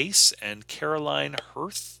Rapace and Caroline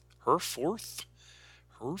Herforth. Herforth.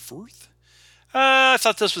 I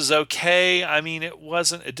thought this was okay. I mean,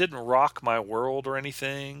 it didn't rock my world or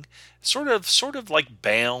anything. Sort of like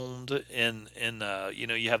Bound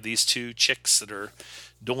you have these two chicks that are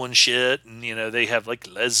doing shit, and they have like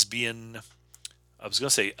lesbian. I was gonna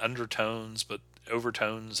say undertones, but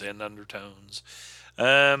overtones and undertones.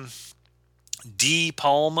 D.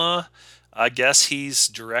 Palma, I guess he's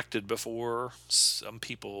directed before. Some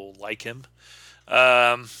people like him.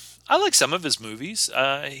 I like some of his movies.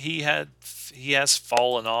 He has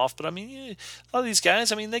fallen off, but I mean, a lot of these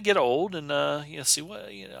guys, I mean, they get old, and see what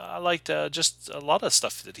I liked just a lot of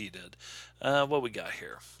stuff that he did. What we got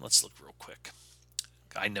here? Let's look real quick.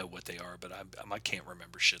 I know what they are, but I can't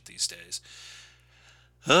remember shit these days.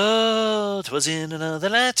 Oh, 'twas in another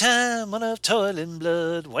lifetime, one of toil and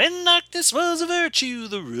blood, when darkness was a virtue,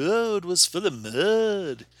 the road was full of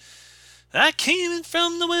mud. I came in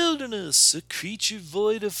from the wilderness, a creature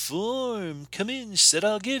void of form. Come in, said,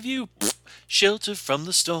 I'll give you shelter from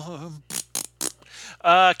the storm.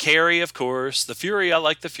 Carrie, of course. The Fury, I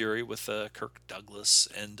like The Fury with Kirk Douglas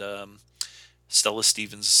and Stella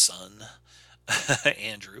Stevens' son,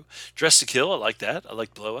 Andrew. Dressed to Kill, I like that. I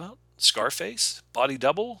like Blowout. Scarface, Body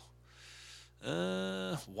Double,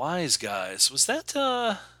 Wise Guys. Was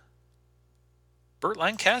that Burt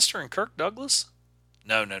Lancaster and Kirk Douglas?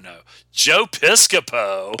 No. Joe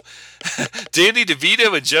Piscopo. Danny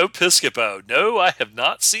DeVito and Joe Piscopo. No, I have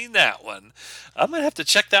not seen that one. I'm going to have to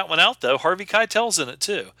check that one out, though. Harvey Keitel's in it,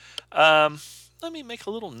 too. Let me make a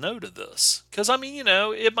little note of this. Because, I mean,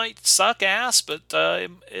 it might suck ass, but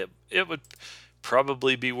it would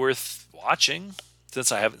probably be worth watching,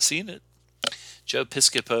 since I haven't seen it. Joe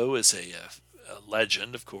Piscopo is a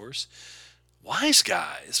legend, of course. Wise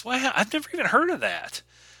Guys. Why? I've never even heard of that.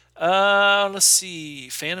 Let's see.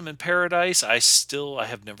 Phantom in Paradise. I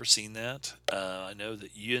have never seen that. I know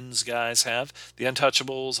that Yun's guys have. The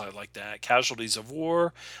Untouchables. I like that. Casualties of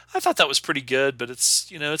War. I thought that was pretty good, but it's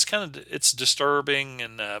kind of it's disturbing.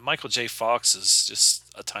 And Michael J. Fox is just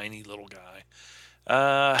a tiny little guy.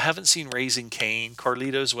 Haven't seen Raising Cain.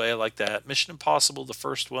 Carlito's Way. I like that. Mission Impossible, the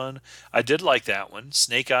first one. I did like that one.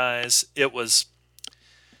 Snake Eyes. It was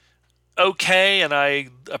okay, and I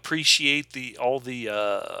appreciate the all the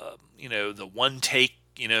the one take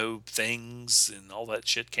things and all that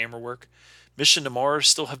shit camera work. Mission to Mars,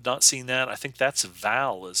 still have not seen that. I think that's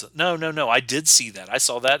Val, is it? No, no, no. I did see that. I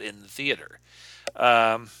saw that in the theater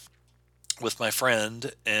um, with my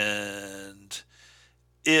friend, and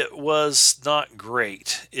it was not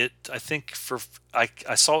great. I think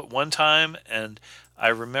I saw it one time, and I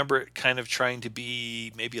remember it kind of trying to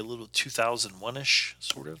be maybe a little 2001 ish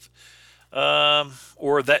sort of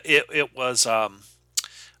or that it was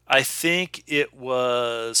I think it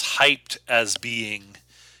was hyped as being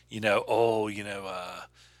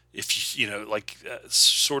if like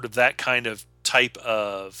sort of that kind of type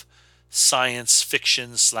of science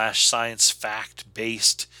fiction slash science fact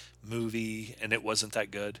based movie, and it wasn't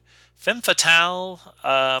that good. Femme Fatale,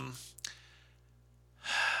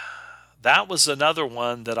 that was another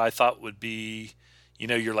one that I thought would be,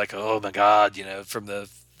 you're like, oh my god, from the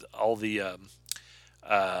all the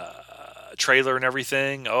uh, trailer and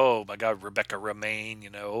everything. Oh my God, Rebecca Romaine,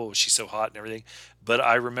 oh, she's so hot and everything. But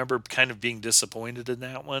I remember kind of being disappointed in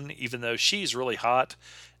that one, even though she's really hot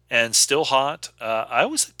and still hot. I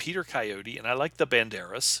always like Peter Coyote, and I like the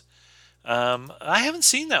Banderas. I haven't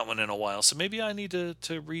seen that one in a while, so maybe I need to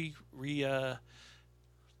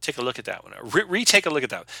take a look at that one. Retake a look at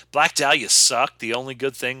that. Black Dahlia sucked. The only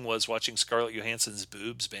good thing was watching Scarlett Johansson's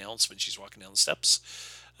boobs bounce when she's walking down the steps.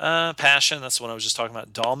 Passion, that's the one I was just talking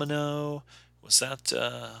about. Domino, was that,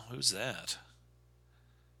 who's that?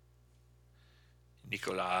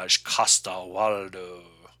 Nicolaj Costa-Waldau.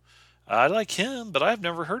 I like him, but I've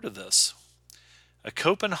never heard of this. A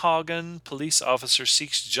Copenhagen police officer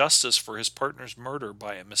seeks justice for his partner's murder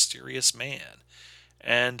by a mysterious man.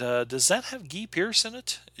 And does that have Guy Pearce in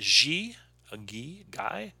it?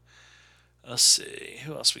 Guy? Let's see.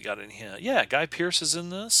 Who else we got in here? Yeah, Guy Pearce is in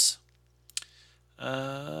this.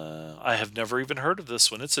 I have never even heard of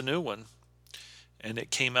this one. It's a new one. And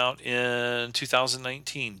it came out in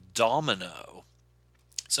 2019. Domino.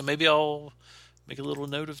 So maybe I'll make a little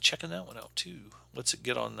note of checking that one out too. What's it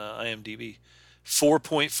get on IMDb?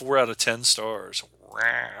 4.4 out of 10 stars.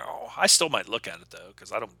 Wow. I still might look at it though,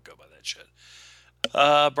 because I don't go by that shit.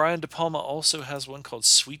 Brian De Palma also has one called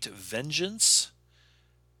Sweet Vengeance,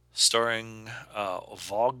 starring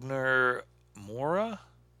Wagner Mora.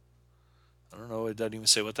 I don't know. It doesn't even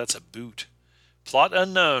say what that's a boot. Plot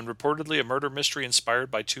unknown. Reportedly a murder mystery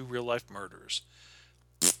inspired by two real life murders.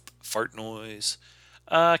 Fart noise.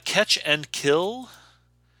 Catch and Kill.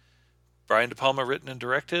 Brian De Palma written and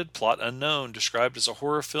directed. Plot unknown. Described as a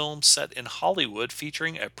horror film set in Hollywood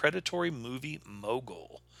featuring a predatory movie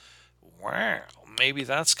mogul. Wow. Maybe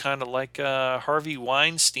that's kind of like Harvey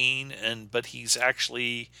Weinstein, but he's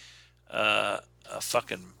actually a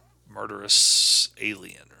fucking murderous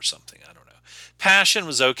alien or something. I don't know. Passion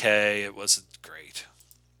was okay. It wasn't great.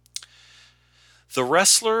 The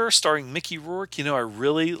Wrestler, starring Mickey Rourke. I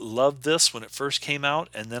really loved this when it first came out,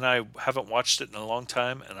 and then I haven't watched it in a long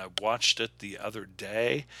time, and I watched it the other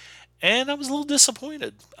day, and I was a little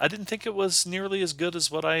disappointed. I didn't think it was nearly as good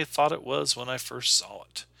as what I thought it was when I first saw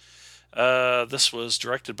it. This was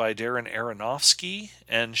directed by Darren Aronofsky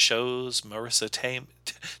and shows Marissa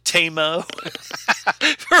Tamo,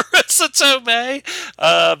 Marissa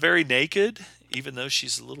Tomei, very naked, even though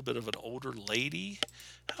she's a little bit of an older lady.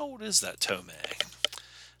 How old is that Tomei?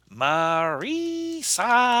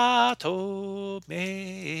 Marissa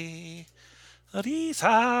Tomei.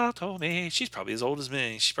 Marissa Tomei. She's probably as old as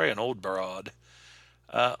me. She's probably an old broad.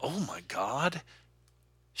 Oh my God.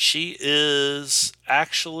 She is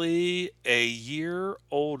actually a year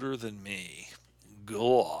older than me.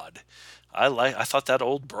 God. I thought that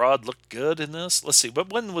old broad looked good in this. Let's see,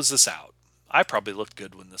 but when was this out? I probably looked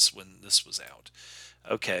good when this was out.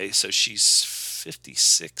 Okay, so she's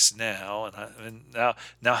 56 now, and now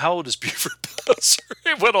how old is Beaver Bowser?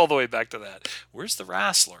 It went all the way back to that. Where's the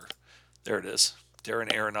Wrestler? There it is.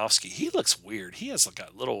 Darren Aronofsky. He looks weird. He has like a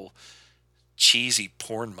little cheesy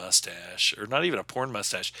porn mustache, or not even a porn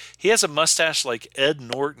mustache. He has a mustache like Ed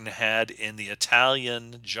Norton had in The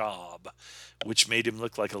Italian Job, which made him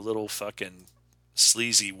look like a little fucking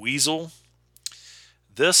sleazy weasel.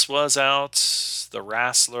 This was out. The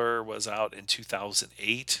Wrestler was out in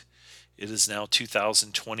 2008. It is now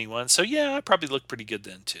 2021. So yeah, I probably looked pretty good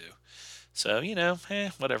then too. So,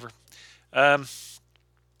 whatever. Um,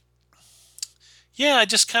 yeah, I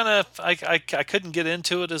just kind of I couldn't get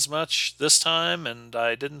into it as much this time, and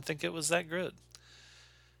I didn't think it was that good.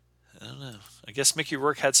 I don't know. I guess Mickey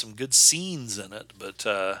Rourke had some good scenes in it, but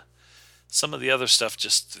some of the other stuff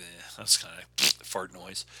just that's kind of fart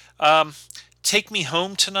noise. Um, Take Me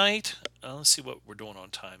Home Tonight. Let's see what we're doing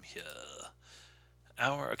on time here.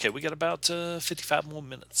 Hour. Okay, we got about 55 more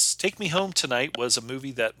minutes. Take Me Home Tonight was a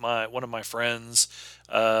movie that my one of my friends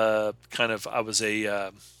kind of I was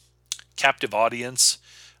a captive audience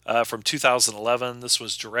from 2011. This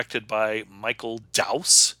was directed by Michael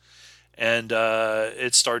Dowse, and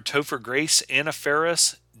it starred Topher Grace, Anna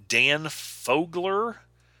Faris, Dan Fogler,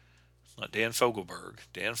 not Dan Fogelberg,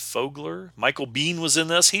 Dan Fogler. Michael Bean was in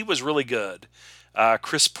this. He was really good.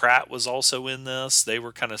 Chris Pratt was also in this. They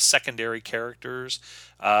were kind of secondary characters.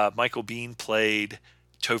 Michael Bean played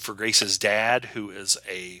Topher Grace's dad, who is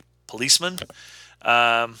a policeman.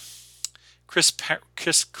 Um, Chris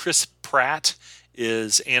Pratt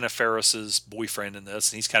is Anna Faris's boyfriend in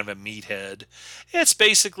this, and he's kind of a meathead. It's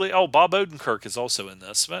basically Bob Odenkirk is also in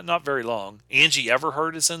this, but not very long. Angie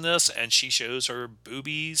Everhart is in this, and she shows her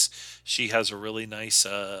boobies. She has a really nice.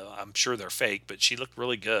 I'm sure they're fake, but she looked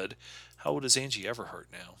really good. How old is Angie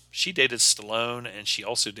Everhart now? She dated Stallone, and she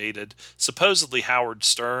also dated supposedly Howard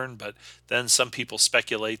Stern, but then some people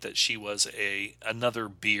speculate that she was another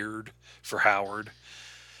beard for Howard.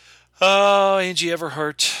 Oh, Angie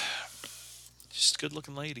Everhart. Just a good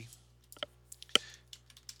looking lady.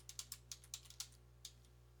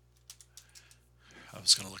 I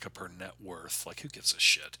was going to look up her net worth. Like, who gives a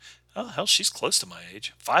shit? Oh, hell, she's close to my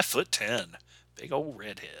age. 5'10". Big old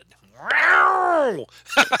redhead. Wow!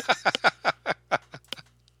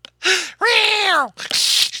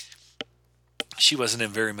 She wasn't in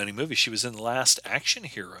very many movies. She was in The Last Action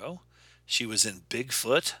Hero. She was in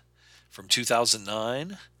Bigfoot from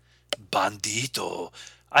 2009. Bandito.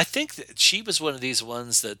 I think that she was one of these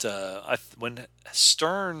ones that when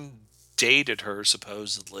Stern dated her,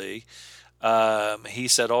 supposedly, he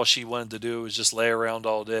said all she wanted to do was just lay around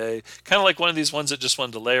all day. Kind of like one of these ones that just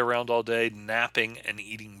wanted to lay around all day, napping and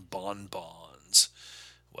eating bonbons.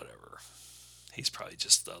 Whatever. He's probably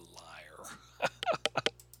just a liar.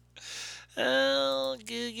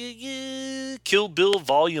 Kill Bill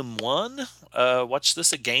Volume 1. Watch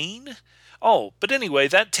this again. Oh, but anyway,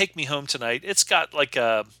 that Take Me Home Tonight, it's got like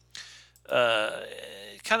a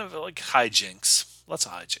kind of like hijinks. Lots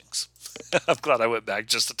of hijinks. I'm glad I went back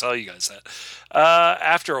just to tell you guys that.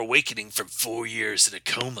 After awakening from 4 years in a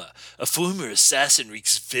coma, a former assassin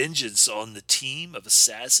wreaks vengeance on the team of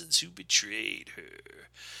assassins who betrayed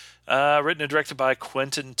her. Written and directed by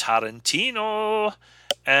Quentin Tarantino.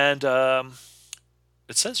 And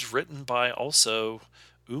it says written by also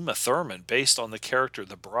Uma Thurman, based on the character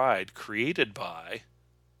The Bride, created by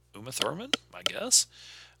Uma Thurman, I guess.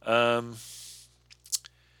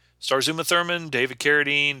 Stars Uma Thurman, David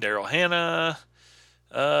Carradine, Daryl Hannah,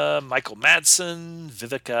 Michael Madsen,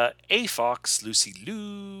 Vivica A. Fox, Lucy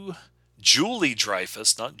Liu, Julie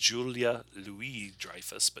Dreyfus, not Julia Louis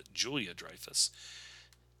Dreyfus, but Julia Dreyfus.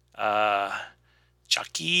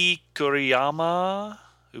 Chaki Kuriyama,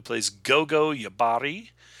 who plays Gogo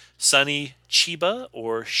Yabari, Sonny Chiba,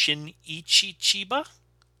 or Shinichi Chiba,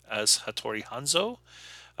 as Hattori Hanzo.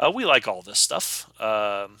 We like all this stuff.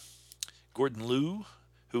 Gordon Liu,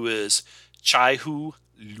 who is Chai-Hu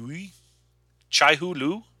Liu. Chai-Hu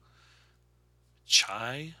Liu?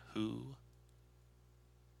 Chai-Hu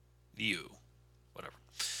Liu. Whatever.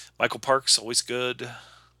 Michael Parks, always good.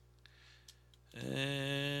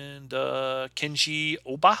 And Kenji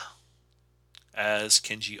Oba as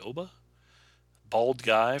Kenji Oba, bald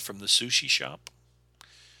guy from the sushi shop.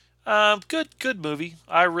 Good movie.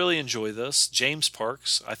 I really enjoy this. James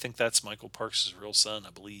Parks, I think that's Michael Parks' real son,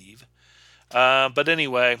 I believe. But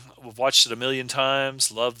anyway, we've watched it a million times.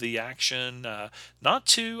 Love the action. Not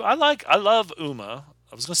too. I love Uma.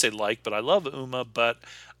 I was gonna say but I love Uma. But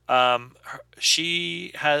her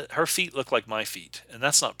feet look like my feet, and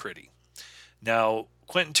that's not pretty. Now,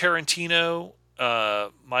 Quentin Tarantino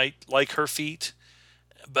might like her feet,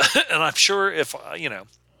 but and I'm sure if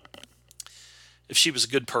she was a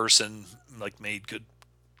good person, like made good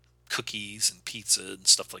cookies and pizza and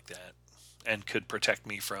stuff like that, and could protect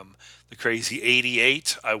me from the crazy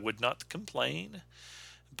 88, I would not complain.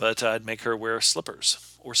 But I'd make her wear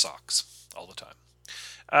slippers or socks all the time.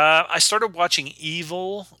 I started watching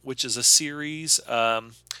Evil, which is a series.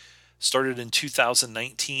 Started in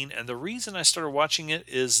 2019, and the reason I started watching it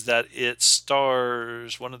is that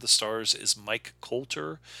one of the stars is Mike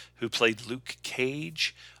Colter, who played Luke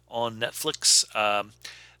Cage on Netflix.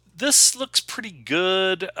 This looks pretty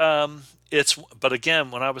good. But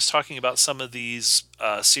again, when I was talking about some of these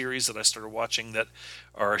series that I started watching that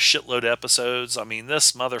are a shitload of episodes, I mean,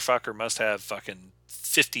 this motherfucker must have fucking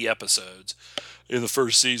 50 episodes in the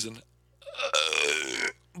first season.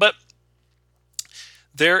 But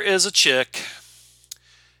there is a chick,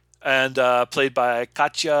 and played by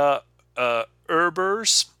Katja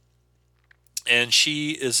Erbers, and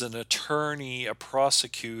she is an attorney, a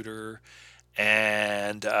prosecutor,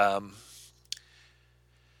 and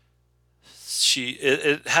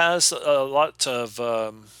it has a lot of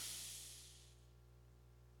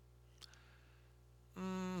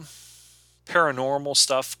paranormal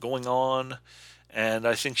stuff going on, and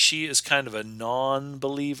I think she is kind of a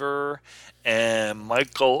non-believer, and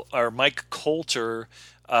Mike Coulter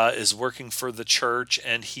is working for the church,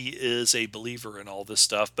 and he is a believer in all this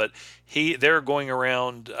stuff. But they're going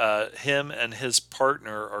around. Him and his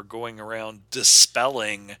partner are going around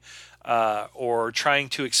dispelling, or trying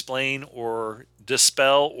to explain, or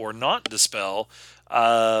dispel, or not dispel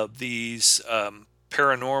these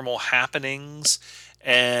paranormal happenings,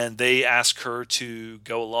 and they ask her to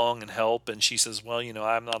go along and help, and she says, well,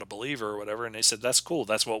 I'm not a believer or whatever. And they said, that's cool,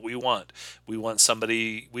 that's what we want. We want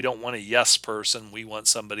somebody, we don't want a yes person, we want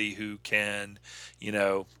somebody who can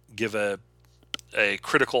give a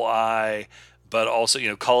critical eye, but also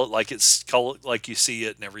call it like you see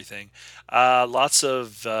it and everything. Lots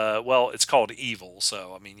of well, it's called Evil,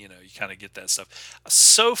 so I mean, you kind of get that stuff.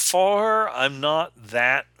 So far, I'm not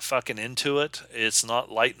that fucking into it. It's not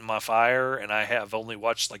lighting my fire, and I have only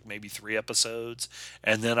watched like maybe 3 episodes,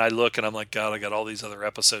 and then I look and I'm like, God, I got all these other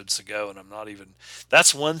episodes to go, and I'm not even.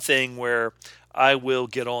 That's one thing where I will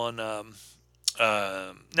get on.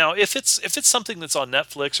 Now, if it's something that's on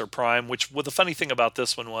Netflix or Prime, which well, the funny thing about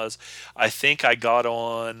this one was, I think I got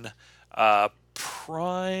on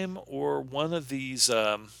Prime or one of these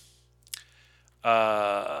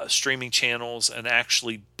streaming channels and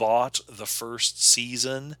actually bought the first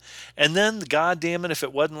season, and then God damn it, if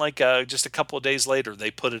it wasn't like just a couple of days later, they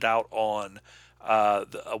put it out on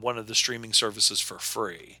one of the streaming services for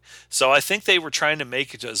free. So I think they were trying to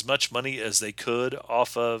make as much money as they could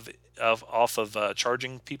off of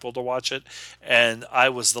charging people to watch it, and I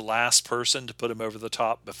was the last person to put them over the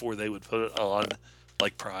top before they would put it on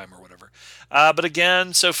like Prime or whatever. But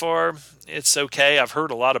again, so far it's okay. I've heard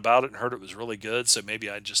a lot about it and heard it was really good, so maybe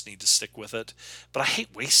I just need to stick with it. But I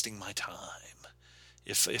hate wasting my time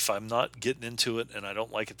if I'm not getting into it and I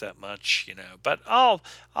don't like it that much. But I'll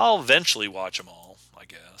eventually watch them all, I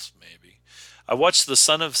guess, maybe. I watched the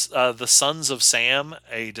Sons of Sam: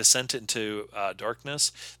 A Descent into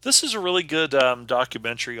Darkness. This is a really good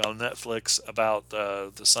documentary on Netflix about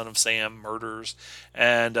the Son of Sam murders,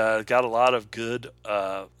 and got a lot of good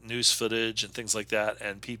news footage and things like that,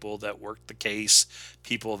 and people that worked the case,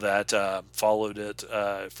 people that followed it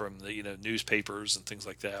from the newspapers and things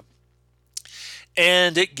like that.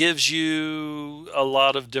 And it gives you a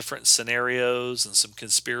lot of different scenarios and some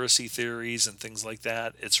conspiracy theories and things like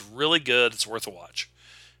that. It's really good. It's worth a watch.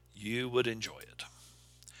 You would enjoy it.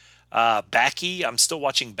 Baki, I'm still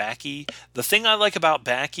watching Baki. The thing I like about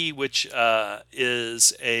Baki, which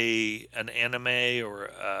is an anime or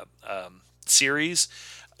series,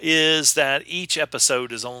 is that each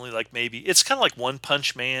episode is only like maybe it's kind of like One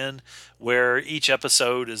Punch Man, where each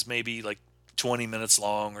episode is maybe like 20 minutes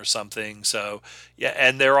long or something. So yeah,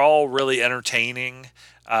 and they're all really entertaining.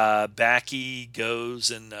 Baki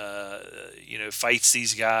goes and fights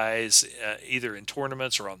these guys either in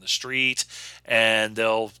tournaments or on the street, and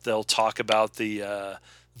they'll talk about the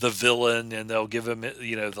villain, and they'll give him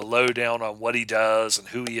the lowdown on what he does and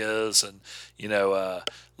who he is, and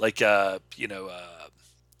like let's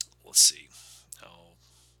see, oh,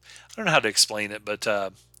 I don't know how to explain it, but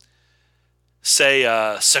say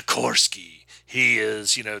Sikorsky, he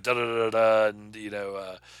is da da da da, and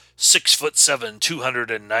 6'7",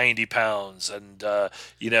 290 pounds, and a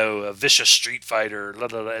vicious street fighter, blah,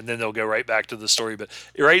 blah, blah, and then they'll go right back to the story. But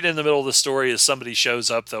right in the middle of the story, as somebody shows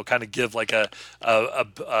up, they'll kind of give like a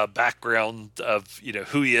background of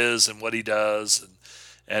who he is and what he does,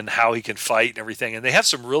 and how he can fight and everything. And they have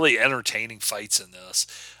some really entertaining fights in this.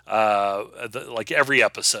 Like every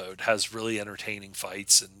episode has really entertaining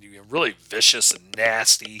fights and really vicious and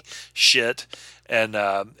nasty shit. And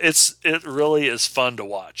it really is fun to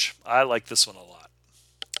watch. I like this one a lot.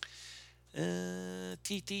 The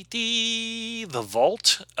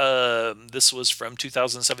Vault. This was from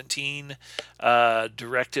 2017,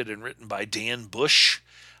 directed and written by Dan Bush.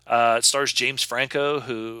 It stars James Franco,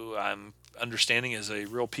 who I'm understanding is a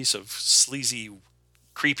real piece of sleazy,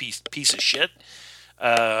 creepy piece of shit.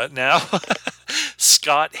 Now,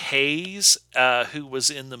 Scott Hayes, who was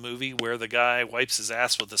in the movie where the guy wipes his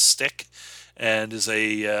ass with a stick and is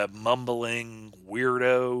a mumbling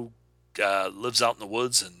weirdo, lives out in the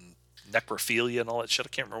woods and necrophilia and all that shit. I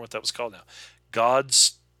can't remember what that was called now.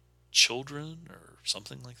 God's Children or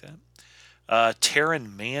something like that.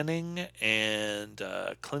 Taryn Manning and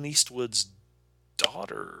Clint Eastwood's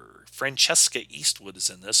daughter, Francesca Eastwood, is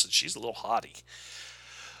in this, and she's a little hottie.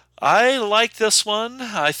 I like this one.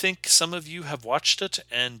 I think some of you have watched it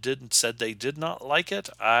and didn't said they did not like it.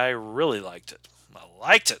 I really liked it. I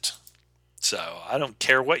liked it. So I don't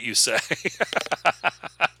care what you say.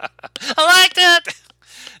 I liked it.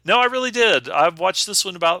 No, I really did. I've watched this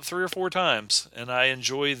one about 3 or 4 times, and I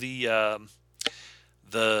enjoy the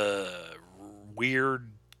weird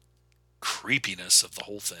creepiness of the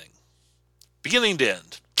whole thing, beginning to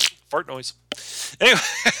end. Fart noise. Anyway,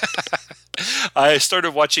 I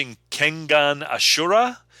started watching Kengan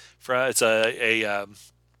Ashura. It's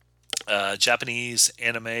a Japanese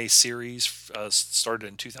anime series, started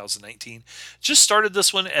in 2019. Just started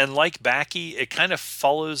this one, and like Baki, it kind of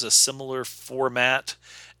follows a similar format.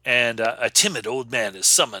 And a timid old man is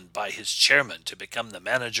summoned by his chairman to become the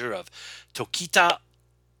manager of Tokita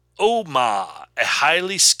Oma, a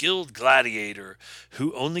highly skilled gladiator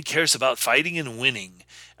who only cares about fighting and winning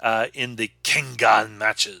in the Kengan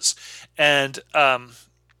matches. And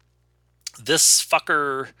this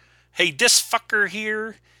fucker, hey, this fucker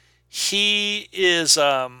here, he is,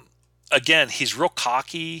 again, he's real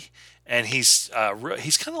cocky, and he's kind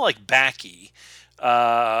of like Baki.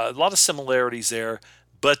 A lot of similarities there,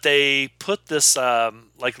 but they put this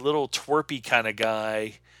like little twerpy kind of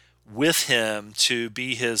guy with him to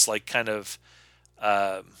be his like kind of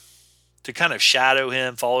uh, to kind of shadow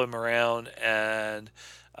him, follow him around, and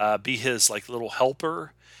be his like little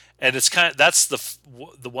helper. And it's kind of that's the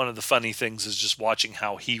one of the funny things is just watching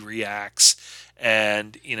how he reacts,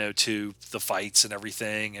 and to the fights and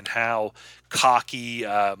everything, and how cocky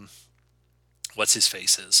what's his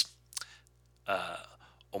face is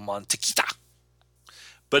Oman Takita.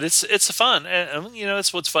 But it's fun, and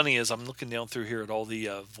it's what's funny is I'm looking down through here at all the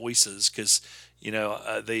voices, because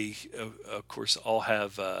they of course all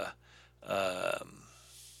have um,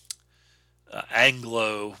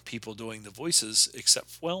 Anglo people doing the voices,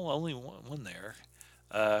 except well only one there,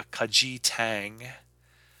 Kaji Tang,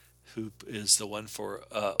 who is the one for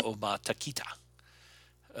Oma Takita.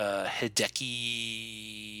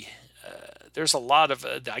 Hideki. There's a lot of.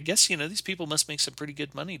 I guess these people must make some pretty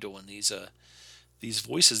good money doing these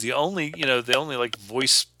voices. The only like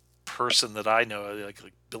voice person that I know, like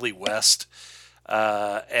Billy West.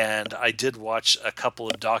 And I did watch a couple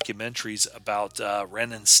of documentaries about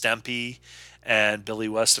Ren and Stimpy, and Billy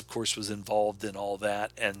West, of course, was involved in all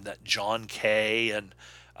that, and that John Kay. And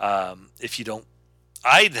if you don't,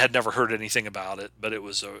 I had never heard anything about it, but it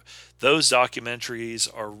was those documentaries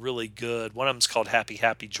are really good. One of them's called Happy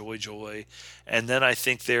Happy Joy Joy, and then I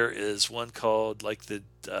think there is one called like the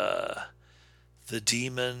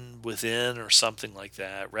Demon Within or something like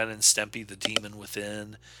that. Ren and Stimpy, The Demon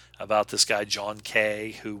Within, about this guy John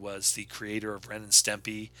Kay, who was the creator of Ren and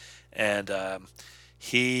Stimpy, and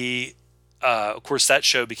he, of course, that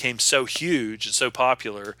show became so huge and so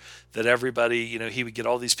popular that everybody, he would get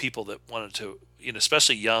all these people that wanted to,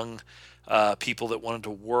 especially young people that wanted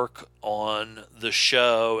to work on the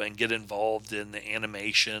show and get involved in the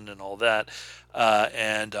animation and all that,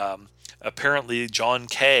 and apparently John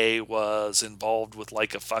Kay was involved with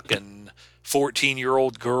like a fucking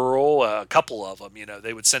 14-year-old girl, a couple of them.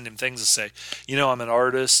 They would send him things to say, I'm an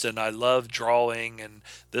artist and I love drawing and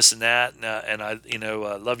this and that, and I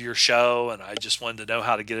love your show, and I just wanted to know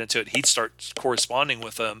how to get into it. He'd start corresponding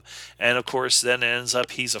with them, and of course then ends up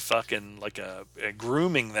he's a fucking like a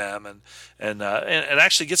grooming them, and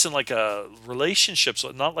actually gets in like a relationship. So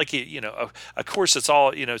not like of course it's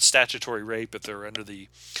all statutory rape if they're under the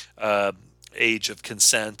uh, age of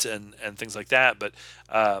consent and things like that, but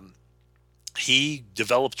he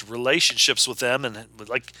developed relationships with them, and with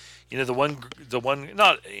like the one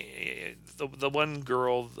not the one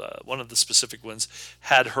girl, one of the specific ones,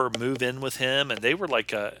 had her move in with him, and they were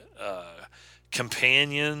like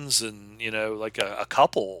companions, and like a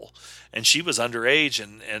couple, and she was underage,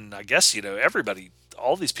 and I guess everybody,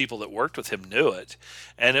 all these people that worked with him knew it.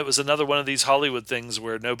 And it was another one of these Hollywood things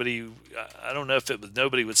where nobody, I don't know if it was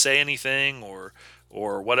nobody would say anything or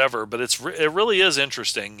whatever, but it really is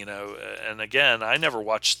interesting. And again, I never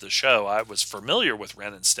watched the show. I was familiar with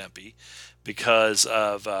Ren and Stimpy, because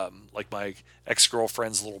of like my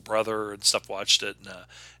ex-girlfriend's little brother and stuff watched it,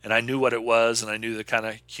 and I knew what it was, and I knew the kind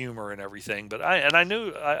of humor and everything. But I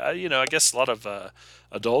knew I guess a lot of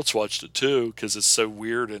adults watched it too because it's so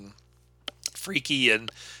weird and freaky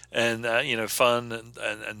and fun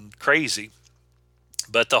and crazy.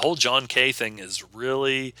 But the whole John Kay thing is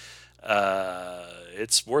really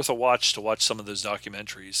it's worth a watch to watch some of those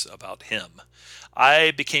documentaries about him.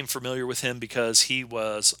 I became familiar with him because he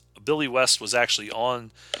was Billy West was actually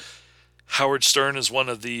on Howard Stern as one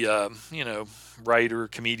of the writer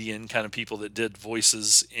comedian kind of people that did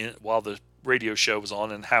voices while the radio show was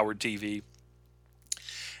on in Howard TV,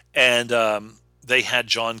 and they had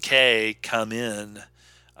John Kay come in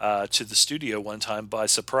to the studio one time by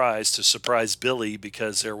surprise to surprise Billy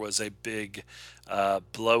because there was a big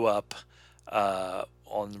blow up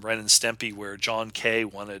on Ren and Stimpy where John Kay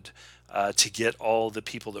wanted to get all the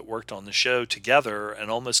people that worked on the show together and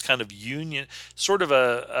almost kind of union, sort of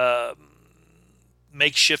a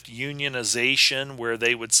makeshift unionization where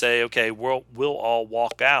they would say, okay, we'll all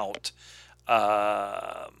walk out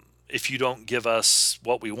if you don't give us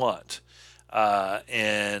what we want.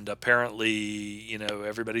 And apparently,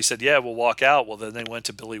 everybody said, yeah, we'll walk out. Well, then they went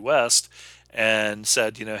to Billy West and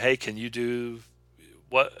said, hey, can you do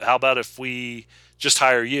how about if we just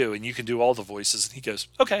hire you and you can do all the voices? And he goes,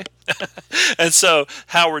 okay. And so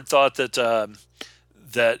Howard thought that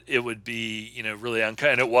it would be, really and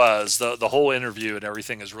it was the whole interview and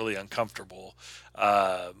everything is really uncomfortable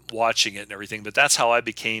watching it and everything. But that's how I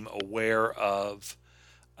became aware of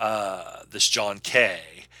this John Kay.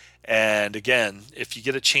 And again, if you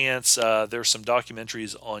get a chance, there's some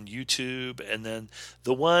documentaries on YouTube, and then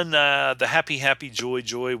the one, the Happy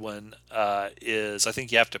Joy one, is I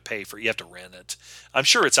think you have to pay for. You have to rent it. I'm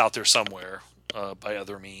sure it's out there somewhere by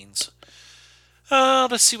other means.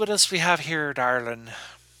 Let's see what else we have here, darling.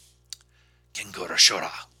 Kengura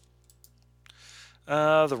Shora.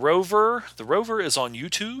 The Rover is on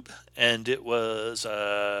YouTube, and it was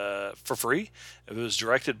for free. It was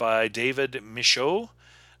directed by David Michaud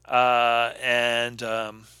and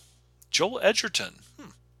Joel Edgerton.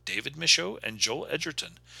 David Michaud and Joel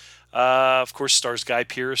Edgerton. Of course, stars Guy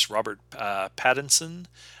Pearce, Robert Pattinson.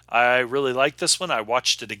 I really like this one. I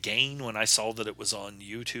watched it again when I saw that it was on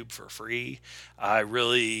YouTube for free. I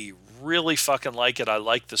really, really fucking like it. I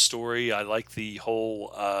like the story. I like the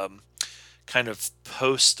whole kind of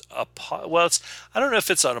well, I don't know if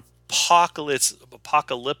it's an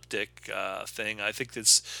apocalyptic thing. I think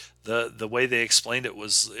it's the way they explained it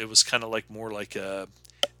was kind of like more like a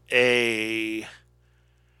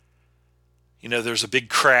there's a big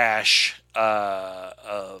crash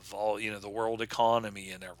of all the world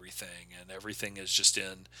economy and everything is just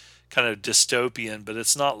in kind of dystopian, but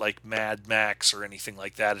it's not like Mad Max or anything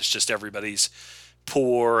like that. It's just everybody's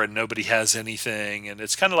poor and nobody has anything, and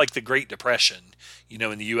it's kind of like the Great Depression,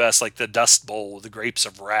 in the U.S., like the Dust Bowl, the Grapes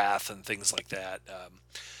of Wrath, and things like that.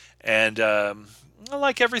 And I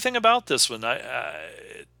like everything about this one.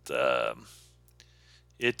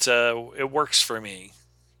 It works for me,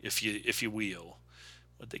 if you will.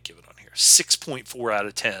 What'd they give it on here? 6.4 out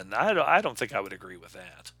of 10. I don't think I would agree with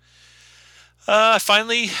that. I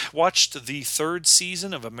finally watched the third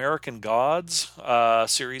season of American Gods,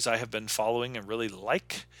 series I have been following and really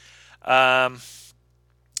like.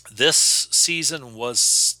 This season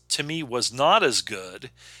to me was not as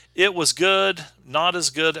good. It was good, not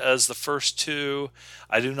as good as the first two.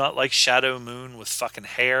 I do not like Shadow Moon with fucking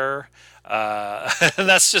hair. And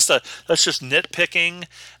that's just nitpicking.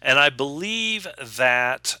 And I believe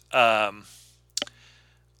that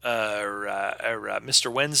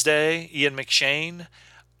Mr. Wednesday, Ian McShane,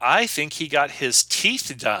 I think he got his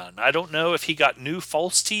teeth done. I don't know if he got new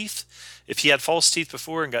false teeth, if he had false teeth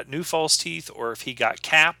before and got new false teeth, or if he got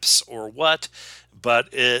caps or what,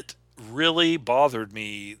 but it really bothered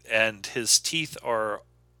me. And his teeth are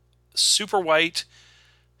super white,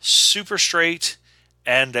 super straight,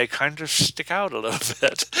 and they kind of stick out a little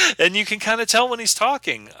bit. And you can kind of tell when he's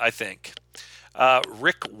talking, I think.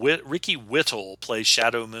 Ricky Whittle plays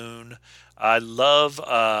Shadow Moon. I love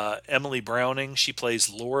Emily Browning. She plays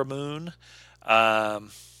Laura Moon.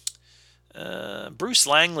 Bruce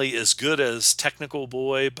Langley is good as Technical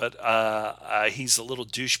Boy, but he's a little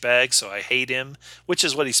douchebag, so I hate him, which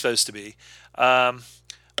is what he's supposed to be.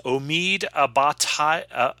 Omid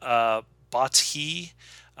Bathi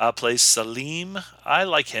plays Salim. I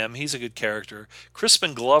like him. He's a good character.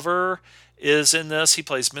 Crispin Glover is in this. He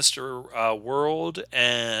plays Mr. World,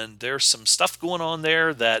 and there's some stuff going on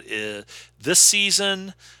there that is this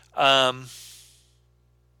season.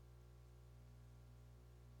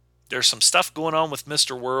 There's some stuff going on with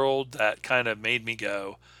Mr. World that kind of made me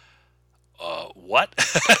go, what?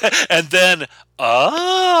 And then,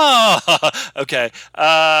 okay.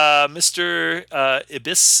 Mr.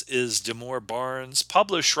 Ibis is Demore Barnes.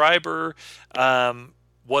 Pablo Schreiber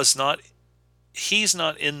was not. He's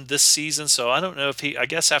not in this season, so I don't know if he. I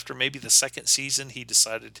guess after maybe the second season, he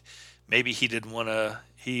decided maybe he didn't want to.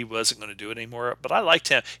 He wasn't going to do it anymore. But I liked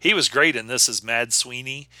him. He was great in this as Mad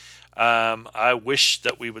Sweeney. I wish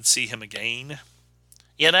that we would see him again.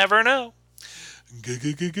 You never know.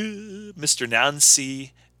 Mr.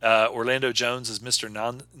 Nancy. Orlando Jones is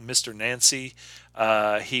Mr. Nancy.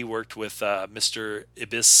 He worked with Mr.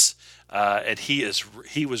 Ibis, and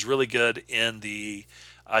he was really good in the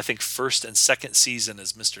I think first and second season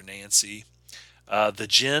as Mr. Nancy. The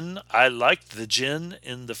Djinn, I liked the Djinn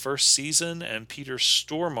in the first season, and Peter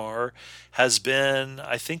Stormare has been,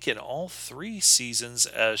 I think, in all three seasons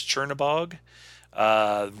as Chernabog.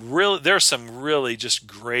 Really, there's some really just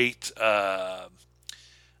great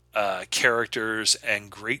characters and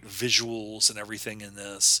great visuals and everything in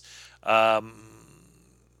this. Um,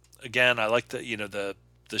 Again, I like the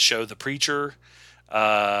show The Preacher.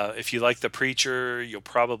 If you like The Preacher, you'll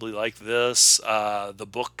probably like this. The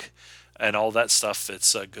book and all that stuff.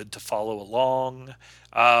 It's good to follow along.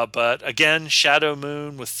 But again, Shadow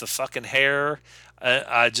Moon with the fucking hair.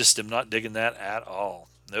 I just am not digging that at all.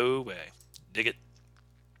 No way. Dig it.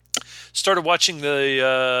 Started watching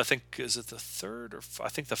I think, is it the third or I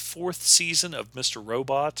think the fourth season of Mr.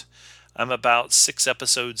 Robot. I'm about 6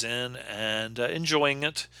 episodes in and enjoying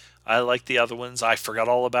it. I like the other ones. I forgot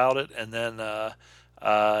all about it, and then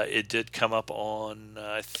it did come up on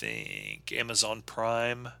I think Amazon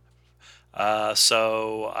Prime.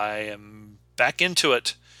 So I am back into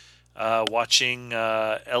it, watching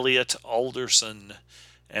Elliot Alderson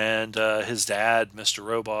and his dad, Mr.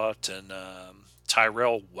 Robot, and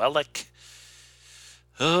Tyrell Wellick.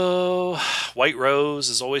 Oh, White Rose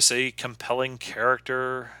is always a compelling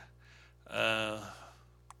character. Uh,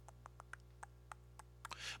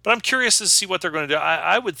 but I'm curious to see what they're going to do.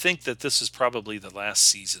 I would think that this is probably the last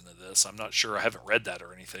season of this. I'm not sure. I haven't read that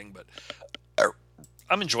or anything, but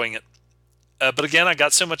I'm enjoying it. But again, I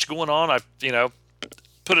got so much going on. I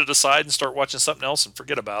put it aside and start watching something else and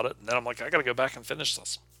forget about it. And then I'm like, I got to go back and finish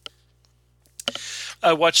this.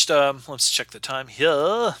 I watched. Let's check the time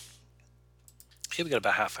here. Here we got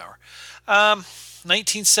about half hour.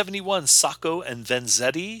 1971, Sacco and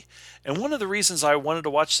Vanzetti. And one of the reasons I wanted to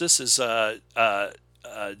watch this is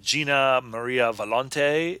Gina Maria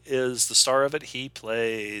Volonte is the star of it. He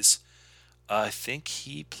plays, I think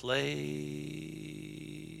he plays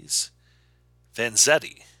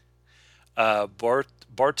Vanzetti,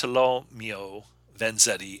 Bartolomeo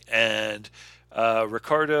Vanzetti, and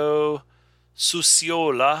Riccardo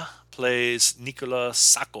Suciola plays Nicola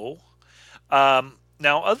Sacco.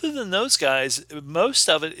 Now, other than those guys, most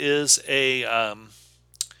of it is a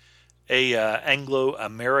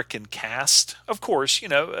Anglo-American cast. Of course,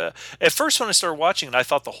 at first when I started watching it, I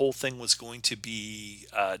thought the whole thing was going to be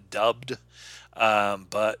dubbed.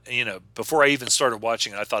 But before I even started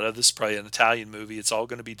watching it, I thought, oh, this is probably an Italian movie. It's all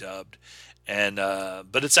going to be dubbed, and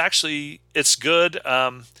but it's good.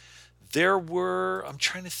 I'm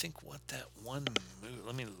trying to think what that one movie.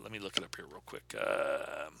 Let me look it up here real quick.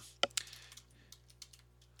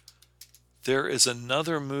 There is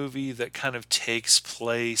another movie that kind of takes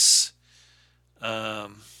place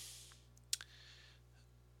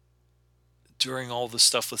during all the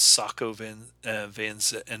stuff with Sacco and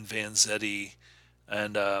Vanzetti,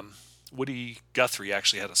 and Woody Guthrie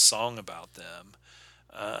actually had a song about them.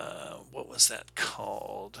 What was that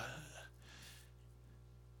called?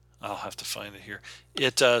 I'll have to find it here.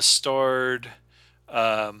 It starred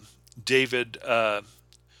David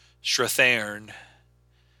Strathairn,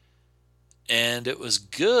 and it was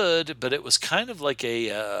good, but it was kind of like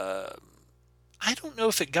I don't know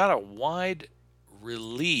if it got a wide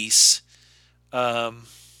release,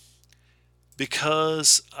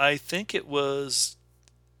 because I think it was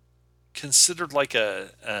considered like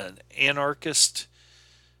an anarchist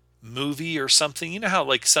movie or something. You know how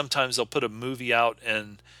like sometimes they'll put a movie out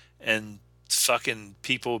and fucking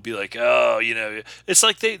people will be like, oh, it's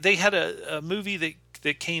like they had a movie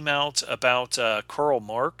that came out about Karl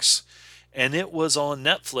Marx, and it was on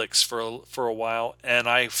Netflix for a while, and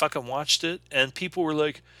I fucking watched it, and people were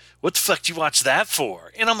like, what the fuck do you watch that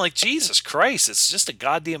for? And I'm like, Jesus Christ, it's just a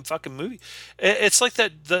goddamn fucking movie. It's like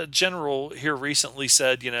that the general here recently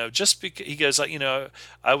said, just because he goes like,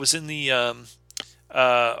 I was in the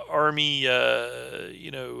army,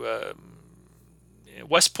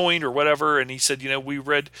 West Point or whatever, and he said, we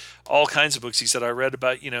read all kinds of books. He said, I read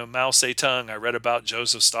about, Mao Zedong, I read about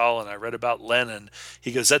Joseph Stalin, I read about Lenin.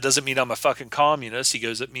 He goes, that doesn't mean I'm a fucking communist. He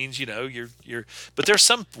goes, it means, you're. But there's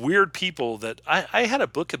some weird people that I had a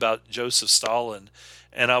book about Joseph Stalin,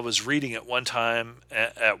 and I was reading it one time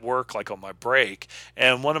at work, like on my break,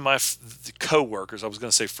 and one of my co-workers, I was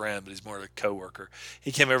going to say friend, but he's more like a co-worker,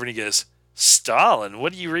 he came over and he goes, Stalin,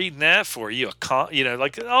 what are you reading that for? You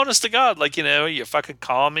like honest to God, like you fucking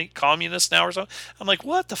communist now or something. I'm like,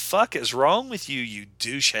 what the fuck is wrong with you, you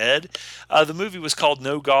douchehead? The movie was called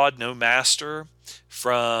No God, No Master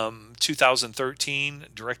from 2013,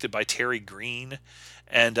 directed by Terry Green,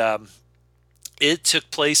 and it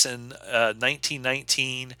took place in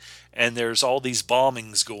 1919, and there's all these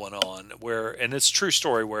bombings going on and it's a true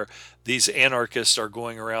story where these anarchists are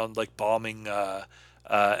going around like bombing.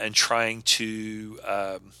 And trying to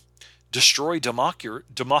destroy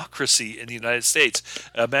democracy in the United States.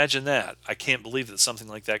 Imagine that. I can't believe that something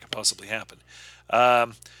like that could possibly happen.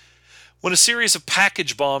 Um, when a series of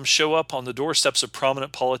package bombs show up on the doorsteps of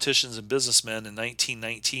prominent politicians and businessmen in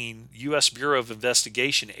 1919, U.S. Bureau of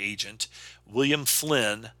Investigation agent William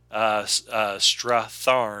Flynn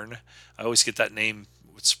Stratharn, I always get that name,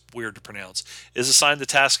 it's weird to pronounce, is assigned the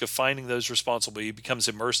task of finding those responsible. He becomes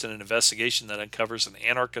immersed in an investigation that uncovers an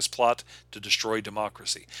anarchist plot to destroy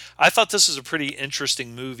democracy. I thought this was a pretty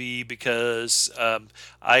interesting movie because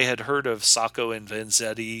I had heard of Sacco and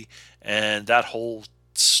Vanzetti and that whole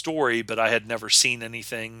story, but I had never seen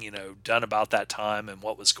anything, done about that time and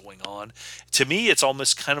what was going on. To me, it's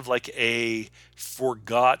almost kind of like a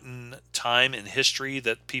forgotten time in history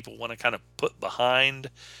that people want to kind of put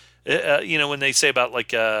behind. When they say about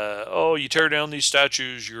like, oh, you tear down these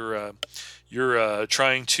statues, you're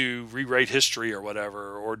trying to rewrite history or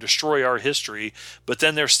whatever, or destroy our history. But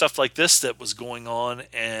then there's stuff like this that was going on,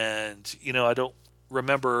 and I don't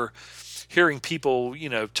remember hearing people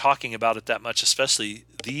talking about it that much, especially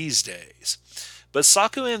these days. But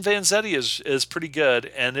Sacco and Vanzetti is pretty good,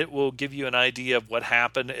 and it will give you an idea of what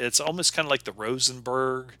happened. It's almost kind of like the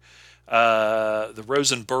Rosenbergs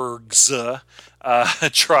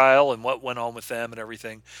trial and what went on with them and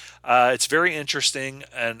everything. It's very interesting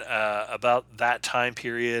and about that time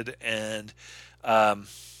period and how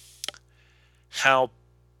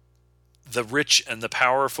the rich and the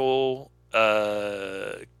powerful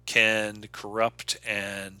can corrupt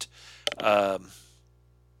and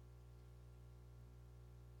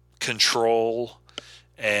control,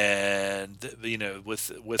 and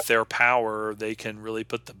with their power they can really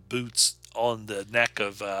put the boots on the neck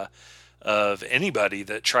of anybody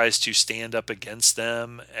that tries to stand up against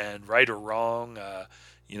them, and right or wrong,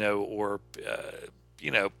 or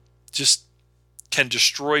just can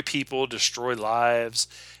destroy people, destroy lives,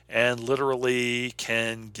 and literally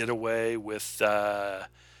can get away with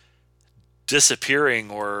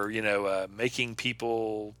disappearing or making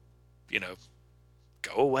people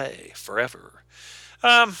go away forever.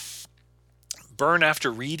 Burn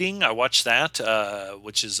After Reading, I watched that,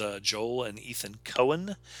 which is Joel and Ethan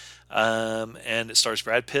Coen, and it stars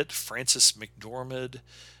Brad Pitt, Frances McDormand,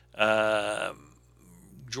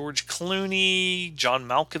 George Clooney, John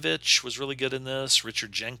Malkovich was really good in this,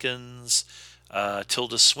 Richard Jenkins,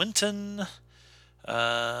 Tilda Swinton,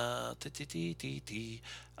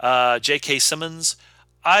 J.K. Simmons.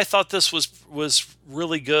 I thought this was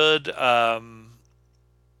really good.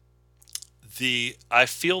 I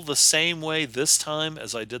feel the same way this time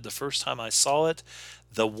as I did the first time I saw it.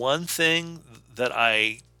 The one person that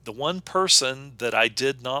I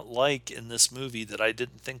did not like in this movie that I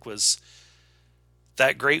didn't think was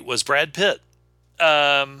that great was Brad Pitt.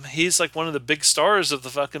 He's like one of the big stars of the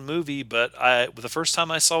fucking movie, but the first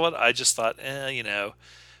time I saw it, I just thought, I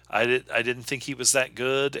didn't think he was that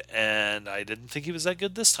good, and I didn't think he was that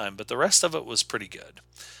good this time. But the rest of it was pretty good.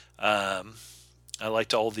 I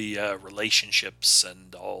liked all the relationships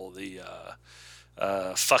and all the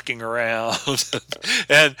fucking around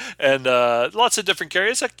and lots of different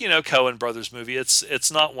characters. It's like Coen Brothers movie.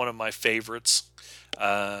 It's not one of my favorites.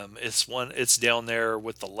 It's down there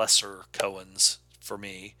with the lesser Coens for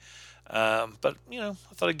me. But I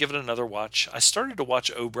thought I'd give it another watch. I started to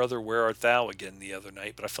watch Oh Brother, Where Art Thou again the other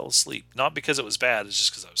night, but I fell asleep. Not because it was bad, it's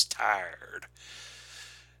just because I was tired.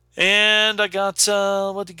 And I got,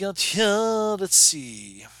 what do you got here? Let's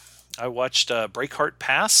see. I watched Breakheart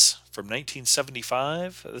Pass from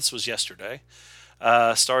 1975. This was yesterday.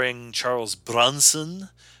 Starring Charles Bronson,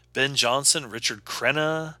 Ben Johnson, Richard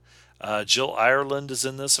Crenna. Jill Ireland is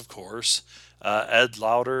in this, of course. Ed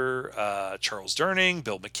Lauder, Charles Durning,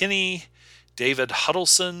 Bill McKinney, David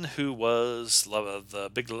Huddleston, who was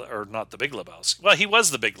the big, or not the Big Lebowski. Well, he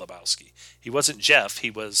was the Big Lebowski. He wasn't Jeff.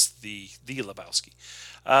 He was the Lebowski.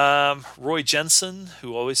 Roy Jensen,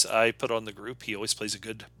 who always I put on the group. He always plays a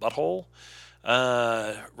good butthole.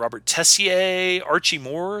 Robert Tessier, Archie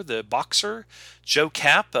Moore, the boxer, Joe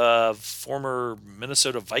Kapp, former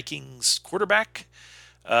Minnesota Vikings quarterback,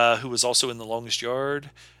 who was also in The Longest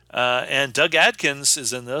Yard. And Doug Adkins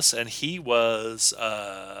is in this, and he was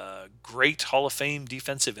a great Hall of Fame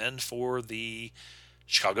defensive end for the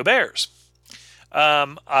Chicago Bears.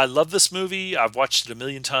 I love this movie. I've watched it a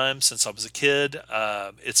million times since I was a kid.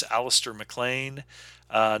 It's Alistair MacLean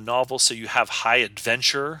novel, so you have high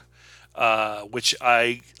adventure, which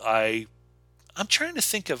I'm trying to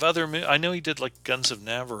think of other. I know he did like Guns of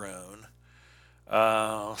Navarone.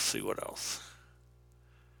 Let's see what else.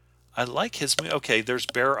 I like his movie. Okay, there's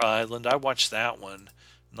Bear Island. I watched that one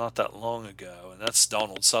not that long ago, and that's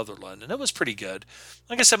Donald Sutherland, and it was pretty good.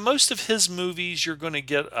 Like I said, most of his movies you're going to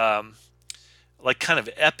get like kind of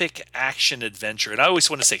epic action adventure, and I always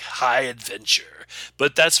want to say high adventure,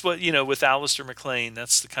 but that's what with Alistair MacLean.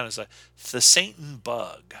 That's the kind of the Saint and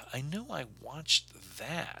Bug. I know I watched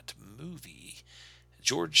that movie.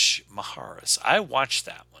 George Maharis. I watched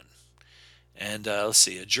that one. And let's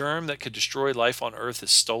see, a germ that could destroy life on Earth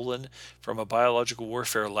is stolen from a biological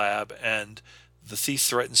warfare lab, and the thief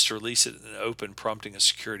threatens to release it in the open, prompting a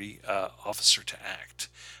security officer to act.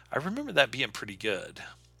 I remember that being pretty good.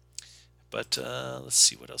 But let's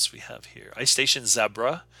see what else we have here. Ice Station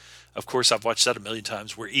Zebra. Of course, I've watched that a million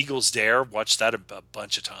times. Where Eagles Dare. Watched that a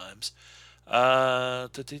bunch of times.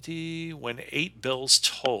 When Eight Bells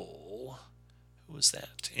Toll. Who was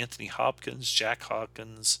that? Anthony Hopkins, Jack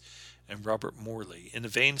Hawkins, and Robert Morley. In a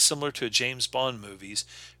vein similar to James Bond movies,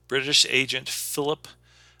 British agent Philip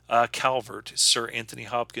Calvert, Sir Anthony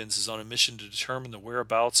Hopkins, is on a mission to determine the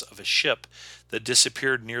whereabouts of a ship that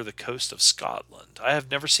disappeared near the coast of Scotland. I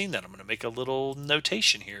have never seen that. I'm going to make a little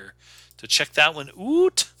notation here to check that one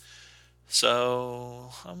out. So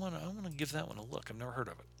I'm gonna give that one a look. I've never heard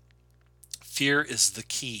of it. Fear is the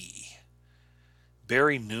Key.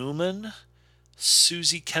 Barry Newman,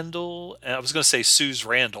 Susie Kendall, and I was going to say Suze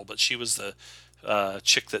Randall, but she was the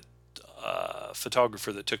chick that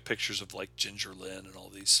photographer that took pictures of like Ginger Lynn and all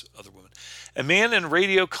these other women. A man in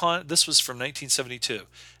this was from 1972.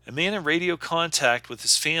 A man in radio contact with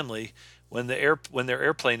his family when their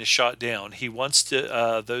airplane is shot down. He wants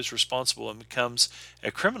to those responsible and becomes a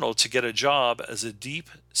criminal to get a job as a deep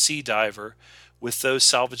sea diver with those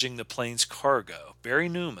salvaging the plane's cargo. Barry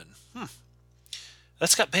Newman.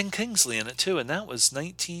 That's got Ben Kingsley in it too, and that was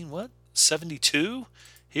 72?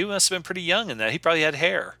 He must have been pretty young in that. He probably had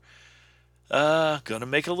hair. Gonna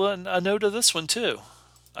make a note of this one too.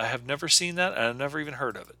 I have never seen that, and I've never even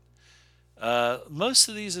heard of it. Most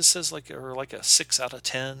of these it says are like a 6 out of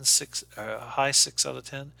 10, high 6 out of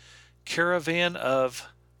 10. Caravan of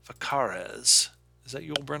Vacares. Is that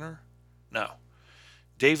Yul Brynner? No.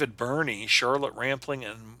 David Burney, Charlotte Rampling,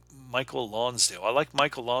 and Michael Lonsdale. I like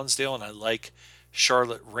Michael Lonsdale, and I like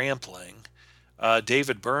Charlotte Rampling.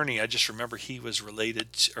 David Burney, I just remember he was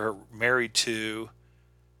or married to,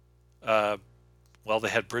 they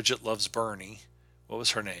had Bridget Loves Bernie. What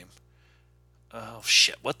was her name? Oh,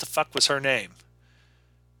 shit. What the fuck was her name?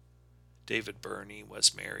 David Burney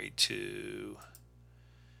was married to...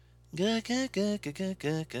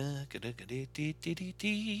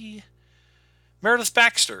 Meredith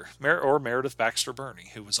Baxter, or Meredith Baxter Burney,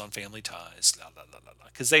 who was on Family Ties,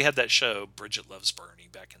 because they had that show, Bridget Loves Bernie,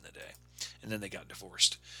 back in the day, and then they got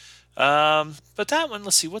divorced. But that one,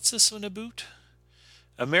 let's see, what's this one about?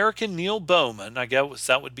 American Neil Bowman, I guess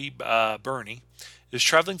that would be Bernie, is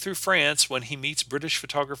traveling through France when he meets British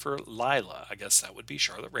photographer Lila. I guess that would be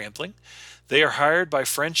Charlotte Rampling. They are hired by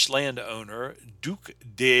French landowner Duc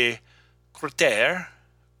de Courtet,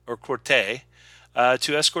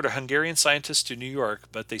 to escort a Hungarian scientist to New York,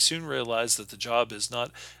 but they soon realize that the job is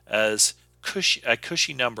not as a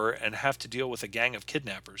cushy number and have to deal with a gang of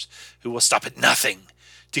kidnappers who will stop at nothing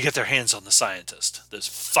to get their hands on the scientist. Those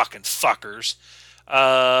fucking fuckers.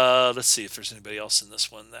 Let's see if there's anybody else in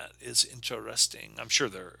this one that is interesting. I'm sure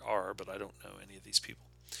there are, but I don't know any of these people.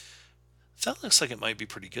 That looks like it might be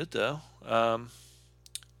pretty good, though.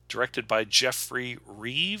 Directed by Jeffrey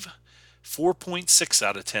Reeve. 4.6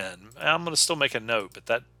 out of 10. I'm going to still make a note, but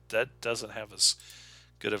that doesn't have as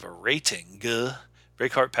good of a rating.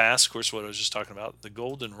 Breakheart Pass, of course, what I was just talking about. The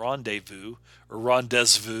Golden Rendezvous, or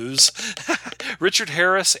Rendezvous. Richard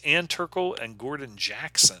Harris, Ann Turkel, and Gordon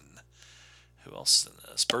Jackson. Who else is in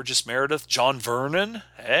this? Burgess Meredith, John Vernon.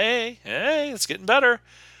 Hey, it's getting better.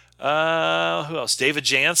 Who else? David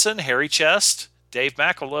Jansen, Harry Chest. Dave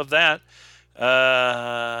Mack will love that.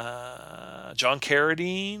 John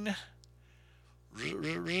Carradine.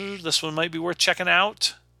 This one might be worth checking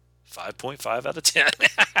out. 5.5 out of 10.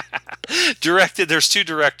 Directed, there's two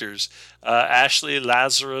directors, Ashley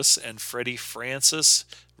Lazarus and Freddie Francis,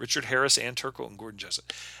 Richard Harris, Ann Turkel, and Gordon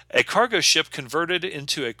Jessup. A cargo ship converted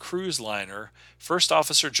into a cruise liner. First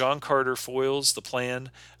Officer John Carter foils the plan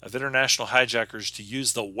of international hijackers to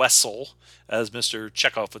use the vessel, as Mr.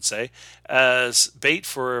 Chekhov would say, as bait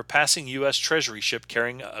for a passing U.S. Treasury ship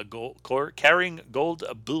carrying gold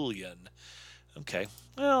bullion. Okay.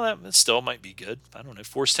 Well, that still might be good. I don't know.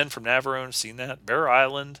 Force 10 from Navarone. I've seen that. Bear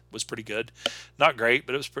Island was pretty good. Not great,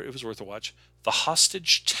 but it was worth a watch. The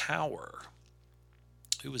Hostage Tower.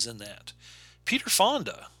 Who was in that? Peter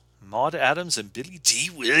Fonda, Maud Adams, and Billy D.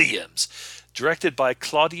 Williams. Directed by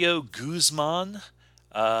Claudio Guzman.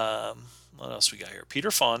 What else we got here?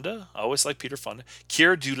 Peter Fonda. I always like Peter Fonda.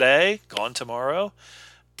 Keir Dullea, Gone Tomorrow.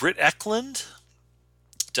 Britt Eklund.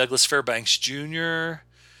 Douglas Fairbanks Jr.,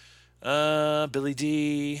 Billy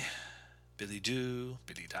D, Billy Do,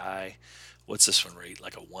 Billy Die. What's this one rate?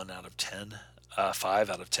 Like a 1 out of 10? 5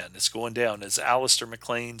 out of 10. It's going down as Alistair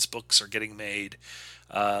MacLean's books are getting made.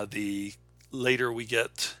 The later we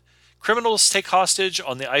get criminals take hostage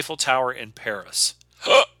on the Eiffel Tower in Paris.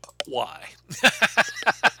 Why?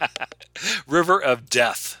 River of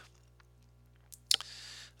Death.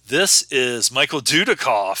 This is Michael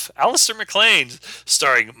Dudikoff, Alistair MacLean,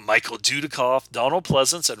 starring Michael Dudikoff, Donald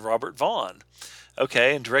Pleasance, and Robert Vaughn.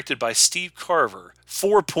 Okay, and directed by Steve Carver.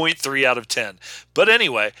 4.3 out of 10. But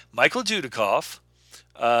anyway, Michael Dudikoff,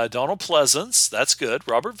 Donald Pleasance, that's good.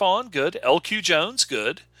 Robert Vaughn, good. L.Q. Jones,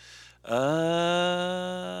 good.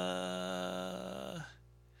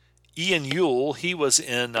 Ian Yule, he was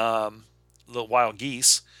in The Wild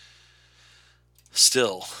Geese.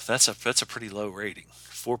 Still, that's a pretty low rating.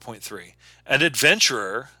 4.3. An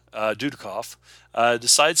adventurer, Dudikoff,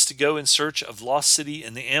 decides to go in search of lost city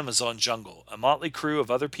in the Amazon jungle. A motley crew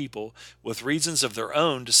of other people with reasons of their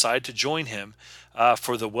own decide to join him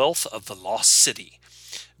for the wealth of the lost city.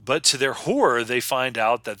 But to their horror, they find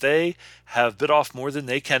out that they have bit off more than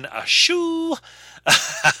they can chew.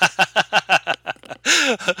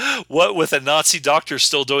 What with a Nazi doctor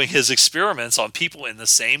still doing his experiments on people in the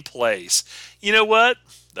same place. You know what?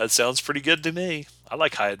 That sounds pretty good to me. I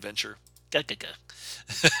like high adventure. They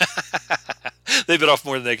bit off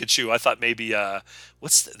more than they could chew. I thought maybe,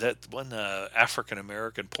 what's that one African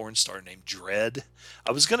American porn star named Dredd?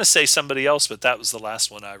 I was going to say somebody else, but that was the last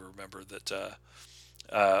one I remember that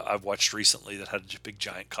I've watched recently that had a big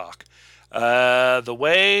giant cock. The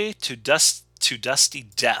Way to Dusty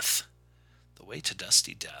Death. The Way to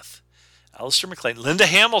Dusty Death. Alistair MacLean. Linda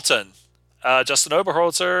Hamilton. Justin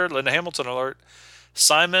Oberholzer. Linda Hamilton alert.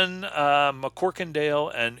 Simon McCorkindale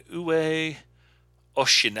and Uwe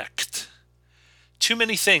Oshinecht. Too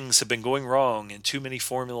many things have been going wrong in too many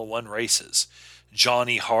Formula One races.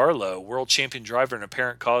 Johnny Harlow, world champion driver and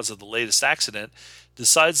apparent cause of the latest accident,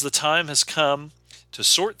 decides the time has come to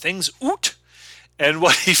sort things out. And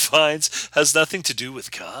what he finds has nothing to do with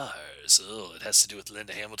cars. Oh, it has to do with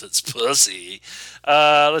Linda Hamilton's pussy.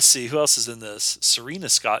 Let's see, who else is in this? Serena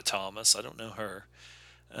Scott Thomas. I don't know her.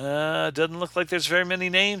 Doesn't look like there's very many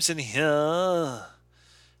names in here.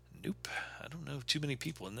 Nope. I don't know too many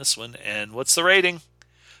people in this one. And what's the rating?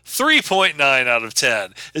 3.9 out of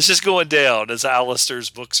 10. It's just going down as Alistair's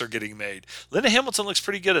books are getting made. Linda Hamilton looks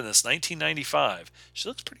pretty good in this. 1995. She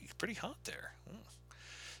looks pretty hot there.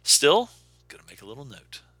 Still, gonna make a little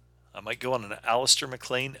note. I might go on an Alistair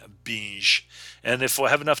MacLean binge. And if I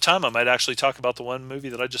have enough time, I might actually talk about the one movie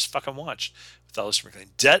that I just fucking watched with Alistair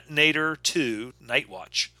MacLean. Detonator 2, Night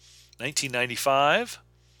Watch, 1995.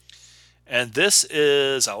 And this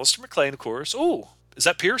is Alistair MacLean, of course. Oh, is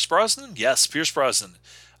that Pierce Brosnan? Yes, Pierce Brosnan.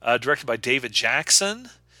 Directed by David Jackson.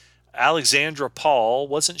 Alexandra Paul.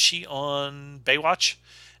 Wasn't she on Baywatch?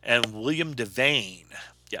 And William Devane.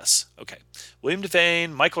 Yes, okay. William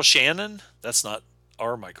Devane, Michael Shannon. That's not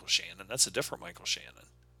our Michael Shannon. That's a different Michael Shannon,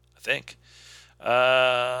 I think.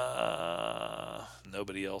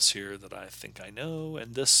 Nobody else here that I think I know.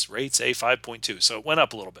 And this rates a 5.2, so it went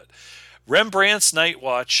up a little bit. Rembrandt's Night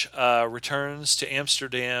Watch returns to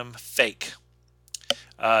Amsterdam fake.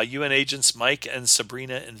 UN agents Mike and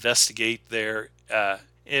Sabrina investigate there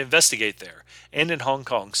and in Hong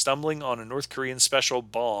Kong, stumbling on a North Korean special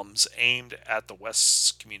bombs aimed at the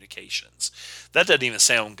West's communications. That doesn't even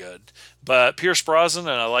sound good. But Pierce Brosnan,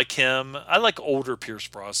 and I like him. I like older Pierce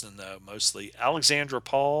Brosnan, though, mostly. Alexandra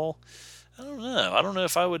Paul, I don't know. I don't know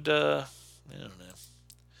if I would, I don't know.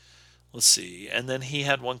 Let's see. And then he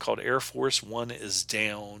had one called Air Force One is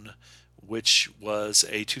Down, which was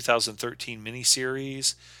a 2013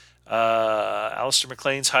 miniseries. Alistair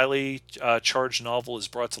MacLean's highly charged novel is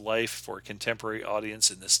brought to life for a contemporary audience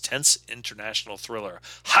in this tense international thriller,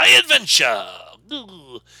 High Adventure.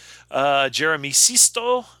 Jeremy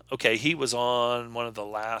Sisto, okay, he was on one of the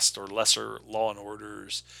last or lesser Law and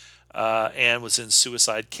Orders, and was in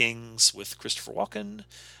Suicide Kings with Christopher Walken.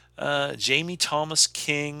 Jamie Thomas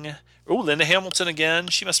King. Oh, Linda Hamilton again.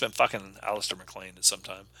 She must have been fucking Alistair MacLean at some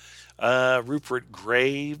time. Rupert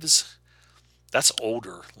Graves. That's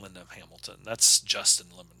older Linda Hamilton. That's Justin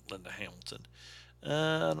Linda Hamilton.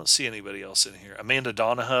 I don't see anybody else in here. Amanda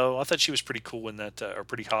Donahoe. I thought she was pretty cool in that, or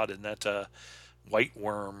pretty hot in that White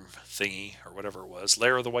Worm thingy, or whatever it was.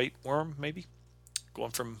 Lair of the White Worm, maybe?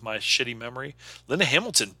 Going from my shitty memory. Linda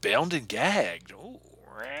Hamilton, Bound and Gagged. Ooh.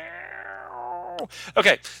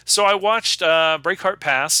 Okay, so I watched Breakheart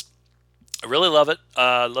Pass. I really love it.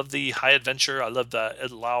 Love the high adventure. I love the Ed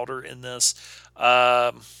Lauder in this.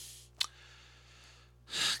 Um,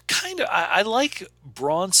 kind of. I like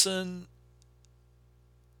Bronson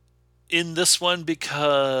in this one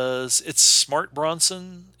because it's smart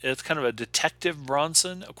Bronson. It's kind of a detective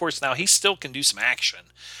Bronson. Of course, now he still can do some action.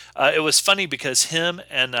 It was funny because him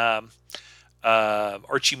and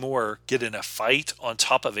Archie Moore get in a fight on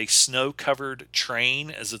top of a snow-covered train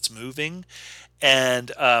as it's moving,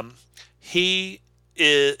 and he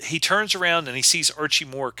he turns around and he sees Archie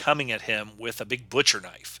Moore coming at him with a big butcher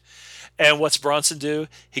knife. And what's Bronson do?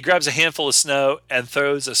 He grabs a handful of snow and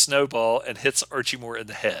throws a snowball and hits Archie Moore in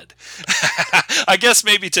the head. I guess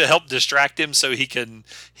maybe to help distract him so he can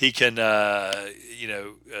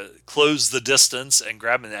close the distance and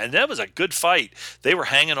grab him. And that was a good fight. They were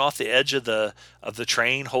hanging off the edge of the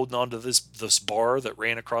train, holding on to this bar that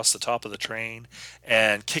ran across the top of the train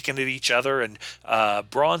and kicking at each other. And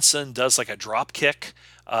Bronson does like a drop kick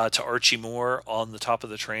to Archie Moore on the top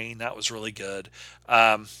of the train. That was really good.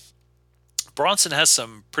 Bronson has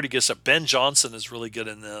some pretty good stuff. Ben Johnson is really good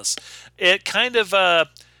in this. It kind of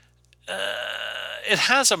it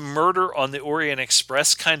has a Murder on the Orient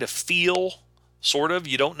Express kind of feel, sort of.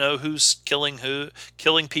 You don't know who's killing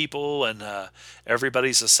people, and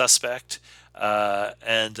everybody's a suspect.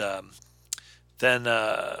 And then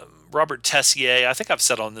Robert Tessier, I think I've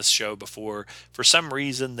said on this show before, for some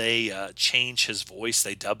reason they change his voice.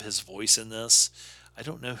 They dub his voice in this. I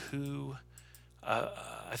don't know who.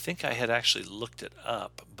 I think I had actually looked it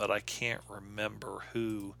up, but I can't remember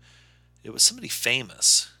who. It was somebody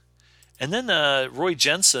famous. And then Roy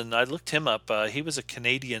Jensen, I looked him up. He was a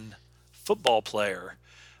Canadian football player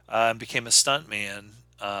and became a stuntman.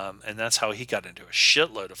 And that's how he got into a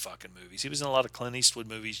shitload of fucking movies. He was in a lot of Clint Eastwood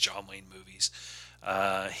movies, John Wayne movies.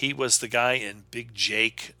 He was the guy in Big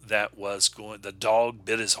Jake that was going. The dog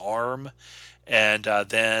bit his arm, and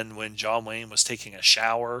then when John Wayne was taking a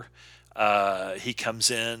shower, he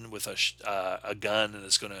comes in with a gun and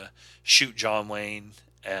is going to shoot John Wayne,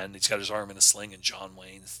 and he's got his arm in a sling, and John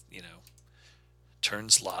Wayne,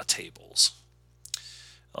 turns law tables.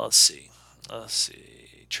 Let's see.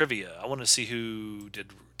 Trivia. I want to see who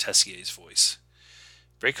did Tessier's voice.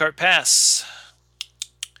 Breakheart Pass.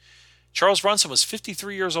 Charles Bronson was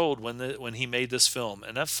 53 years old when he made this film,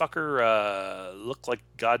 and that fucker looked like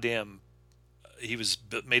goddamn. He was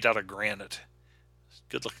made out of granite.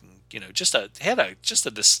 Good looking, had a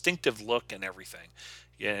distinctive look and everything.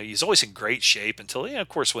 He's always in great shape until, of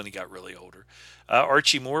course, when he got really older.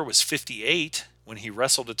 Archie Moore was 58 when he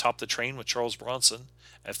wrestled atop the train with Charles Bronson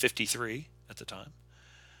at 53 at the time.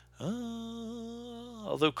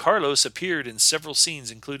 Although Carlos appeared in several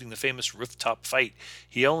scenes, including the famous rooftop fight,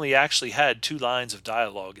 he only actually had 2 lines of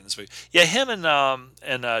dialogue in this movie. Yeah, him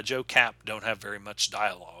and Joe Cap don't have very much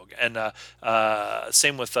dialogue, and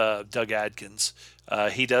same with Doug Adkins.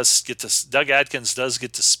 Doug Adkins does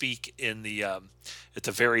get to speak in the at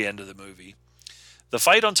the very end of the movie. The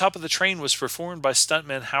fight on top of the train was performed by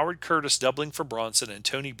stuntman Howard Curtis doubling for Bronson and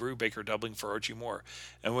Tony Brubaker doubling for Archie Moore,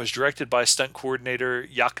 and was directed by stunt coordinator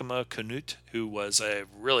Yakima Knut, who was a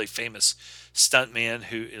really famous stuntman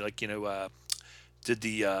who, did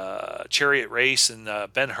the Chariot Race and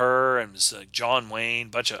Ben-Hur and was, John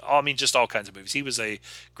Wayne, just all kinds of movies. He was a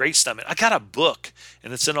great stuntman. I got a book,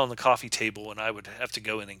 and it's in on the coffee table, and I would have to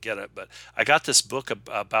go in and get it. But I got this book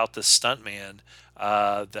about this stuntman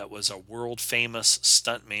that was a world famous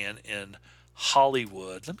stuntman in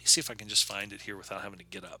Hollywood. Let me see if I can just find it here without having to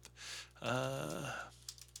get up.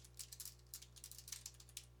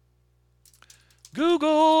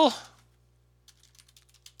 Google.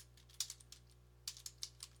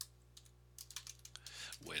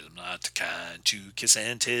 Well, I'm not the kind to kiss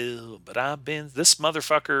and tell, but I've been. This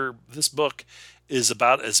motherfucker, this book is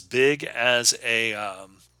about as big as a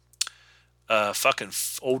fucking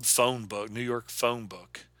old phone book, New York phone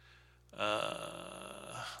book.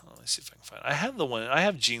 Let me see if I can find. I have the one. I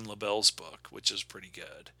have Gene LaBelle's book, which is pretty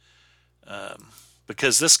good.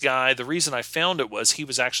 Because this guy, the reason I found it was he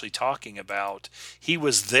was actually talking about. He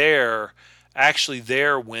was there, actually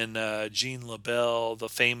there when Gene LaBelle, the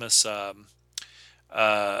famous um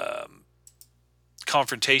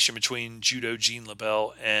confrontation between judo Gene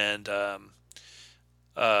LaBelle and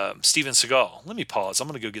Steven Seagal. Let me pause. I'm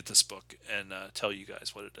going to go get this book and tell you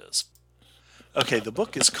guys what it is. Okay, the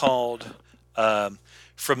book is called um,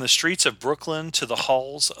 "From the Streets of Brooklyn to the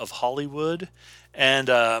Halls of Hollywood," and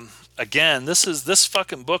again, this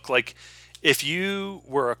fucking book. Like, if you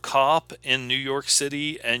were a cop in New York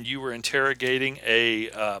City and you were interrogating a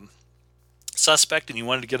suspect and you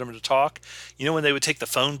wanted to get them to talk, you know when they would take the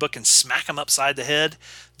phone book and smack them upside the head?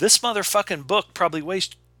 This motherfucking book probably weighs,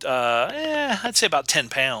 I'd say about 10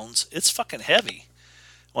 pounds. It's fucking heavy.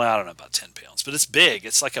 Well, I don't know about 10 pounds, but it's big.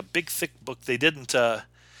 It's like a big, thick book. They didn't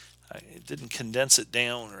condense it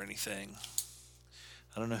down or anything.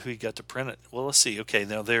 I don't know who you got to print it. Well, let's see. Okay,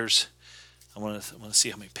 now I want to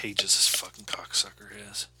see how many pages this fucking cocksucker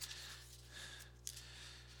has.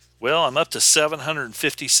 Well, I'm up to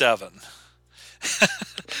 757.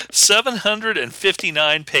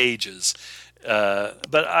 759 pages.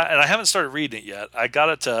 And I haven't started reading it yet. I got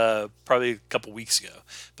it probably a couple weeks ago,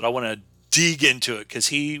 but I want to dig into it because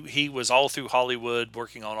he was all through Hollywood,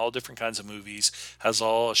 working on all different kinds of movies, has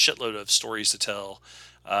all a shitload of stories to tell.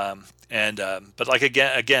 And but like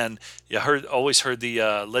again, you always heard the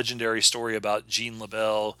legendary story about Gene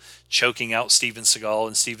LaBelle choking out Steven Seagal,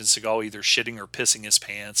 and Steven Seagal either shitting or pissing his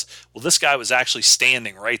pants. Well, this guy was actually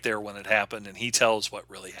standing right there when it happened, and he tells what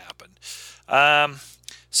really happened. Um,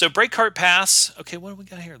 so Breakheart Pass. Okay, what do we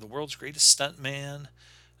got here? The world's greatest stuntman.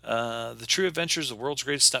 The True Adventures of the World's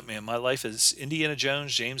Greatest Stuntman. My Life as Indiana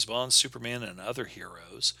Jones, James Bond, Superman, and Other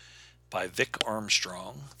Heroes by Vic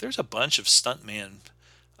Armstrong. There's a bunch of stuntman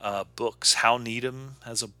books. Hal Needham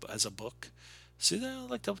has a book. See, I'd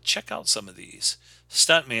like to check out some of these.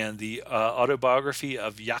 Stuntman, the autobiography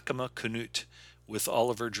of Yakima Canute with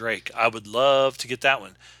Oliver Drake. I would love to get that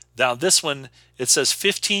one. Now this one, it says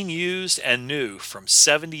 15 used and new from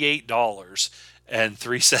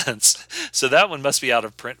 $78.03. So that one must be out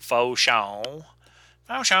of print. Faux show.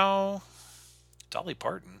 Faux show. Dolly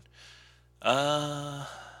Parton. Uh,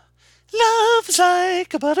 Love is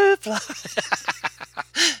like a butterfly.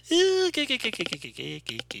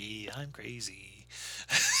 I'm crazy.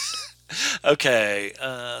 Okay,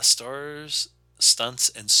 stars, stunts,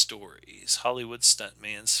 and stories. Hollywood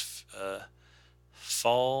stuntman's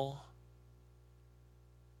fall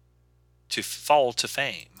fall to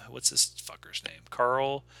fame. What's this fucker's name?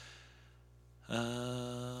 Carl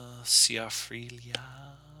Ciafreglia.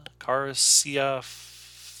 Cara Ciafalio.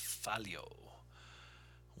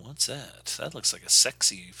 What's that? That looks like a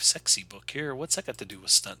sexy book here. What's that got to do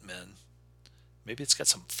with stuntmen? Maybe it's got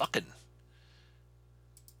some fucking.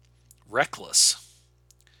 Reckless.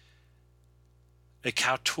 A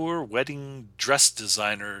couture wedding dress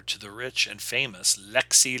designer to the rich and famous,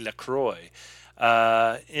 Lexi LaCroix.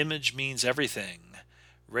 Image means everything.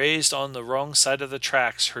 Raised on the wrong side of the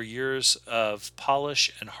tracks, her years of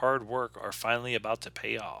polish and hard work are finally about to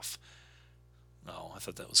pay off. Oh, I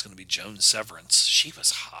thought that was going to be Joan Severance. She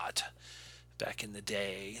was hot back in the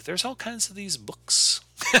day. There's all kinds of these books.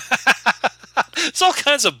 There's all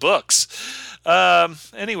kinds of books.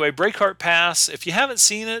 Anyway, Breakheart Pass. If you haven't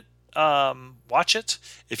seen it, watch it.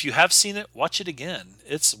 If you have seen it, watch it again.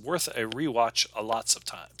 It's worth a rewatch lots of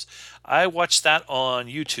times. I watched that on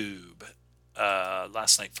YouTube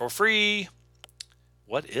last night for free.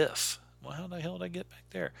 What if? Well, how the hell did I get back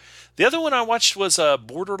there? The other one I watched was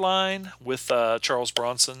Borderline with Charles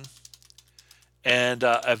Bronson and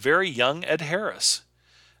a very young Ed Harris.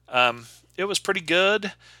 It was pretty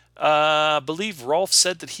good. I believe Rolf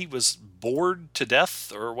said that he was bored to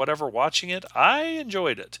death or whatever watching it. I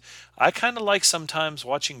enjoyed it. I kind of like sometimes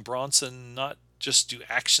watching Bronson not just do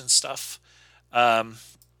action stuff. Um,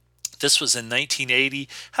 this was in 1980.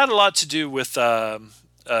 Had a lot to do with, well,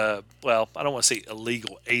 I don't want to say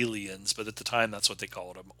illegal aliens, but at the time that's what they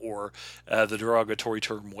called them, or the derogatory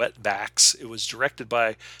term wetbacks. It was directed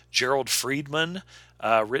by Gerald Friedman,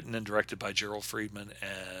 written and directed by Gerald Friedman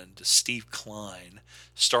and Steve Klein,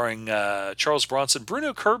 starring Charles Bronson.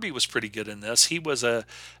 Bruno Kirby was pretty good in this. He was a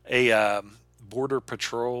border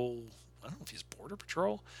patrol. I don't know if he's border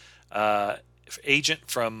patrol agent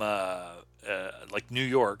from like New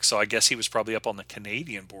York. So I guess he was probably up on the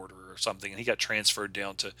Canadian border or something, and he got transferred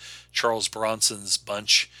down to Charles Bronson's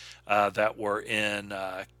bunch that were in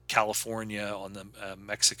California on the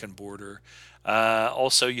Mexican border.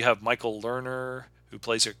 Also, you have Michael Lerner, who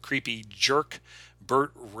plays a creepy jerk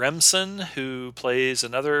Burt Remsen, who plays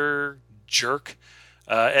another jerk.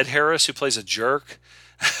 Ed Harris, who plays a jerk.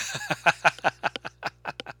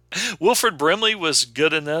 Wilford Brimley was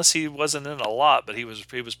good in this. He wasn't in a lot, but he was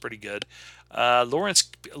pretty good. Lawrence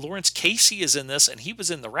Casey is in this, and he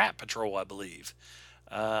was in the Rat Patrol, I believe.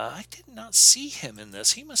 I did not see him in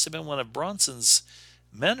this. He must have been one of Bronson's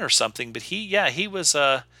men or something. But he was.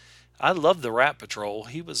 I love the Rat Patrol.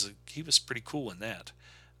 He was pretty cool in that.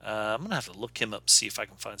 I'm gonna have to look him up, see if I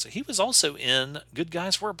can find. So he was also in Good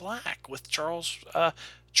Guys Wear Black with Charles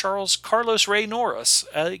Carlos Ray Norris,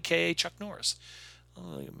 aka Chuck Norris.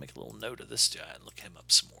 I'll make a little note of this guy and look him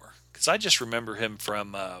up some more because I just remember him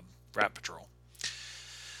from Rat Patrol.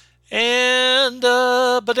 And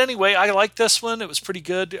but anyway, I like this one. It was pretty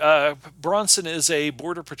good. Bronson is a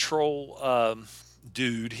Border Patrol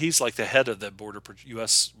dude. He's like the head of the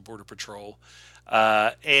U.S. Border Patrol,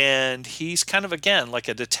 and he's kind of again like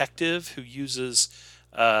a detective who uses.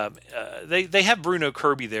 They have Bruno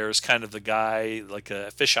Kirby there as kind of the guy, like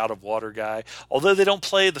a fish out of water guy. Although they don't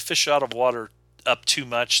play the fish out of water up too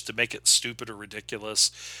much to make it stupid or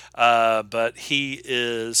ridiculous. But he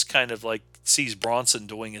is kind of like sees Bronson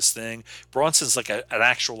doing his thing. Bronson's like an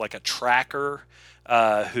actual like a tracker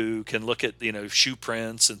who can look at shoe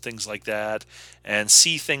prints and things like that and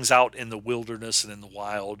see things out in the wilderness and in the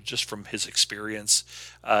wild just from his experience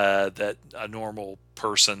that a normal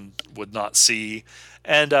person would not see.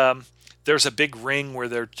 And there's a big ring where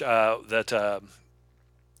they're that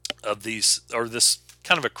of these or this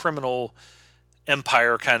kind of a criminal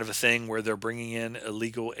empire kind of a thing where they're bringing in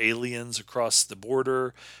illegal aliens across the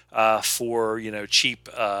border for cheap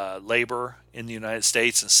labor in the United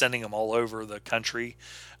States and sending them all over the country.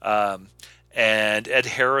 And Ed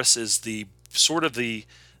Harris is the sort of the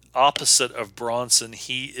opposite of Bronson.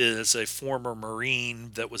 He is a former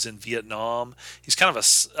Marine that was in Vietnam. He's kind of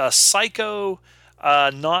a psycho.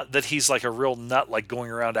 Not that he's like a real nut, like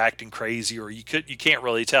going around acting crazy, or you can't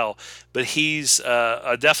really tell, but he's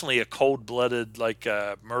definitely a cold-blooded, like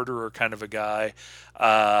murderer kind of a guy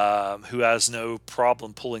who has no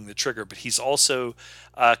problem pulling the trigger. But he's also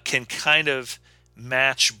can kind of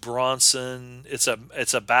match Bronson. It's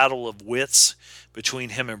a battle of wits between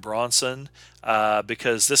him and Bronson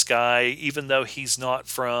because this guy, even though he's not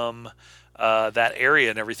from that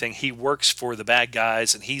area and everything, he works for the bad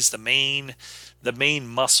guys, and he's the main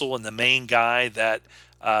muscle and the main guy that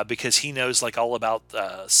because he knows like all about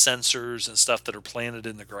sensors and stuff that are planted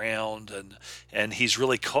in the ground, and he's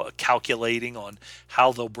really calculating on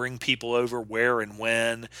how they'll bring people over, where and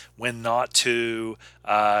when not to,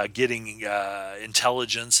 getting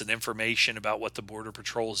intelligence and information about what the Border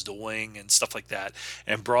Patrol is doing and stuff like that.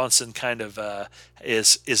 And Bronson kind of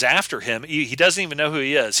is after him. He doesn't even know who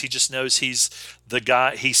he is. He just knows he's the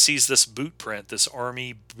guy. He sees this boot print, this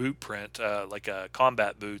army boot print, like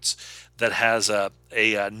combat boots that has a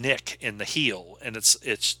nick in the heel, and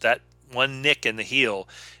it's that one nick in the heel.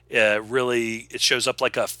 Really, it shows up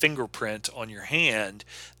like a fingerprint on your hand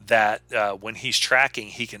that when he's tracking,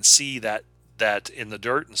 he can see that in the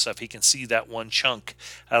dirt and stuff, he can see that one chunk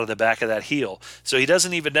out of the back of that heel. So he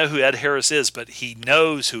doesn't even know who Ed Harris is, but he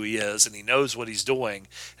knows who he is, and he knows what he's doing,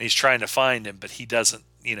 and he's trying to find him, but he doesn't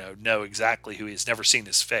know exactly who he is. Never seen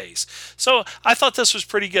his face. So I thought this was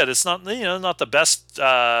pretty good. It's not not the best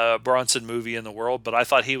Bronson movie in the world, but I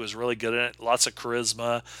thought he was really good in it. Lots of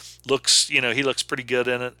charisma. He looks pretty good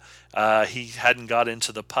in it. He hadn't got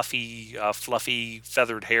into the puffy, fluffy,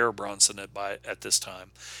 feathered hair Bronson at this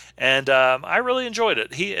time, and I really enjoyed it.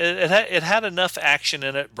 It had enough action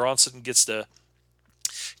in it. Bronson gets to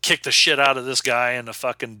kick the shit out of this guy in the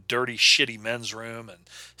fucking dirty, shitty men's room and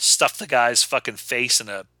stuff the guy's fucking face in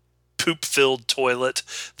a poop-filled toilet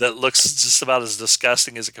that looks just about as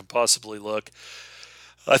disgusting as it can possibly look.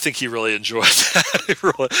 I think he really enjoyed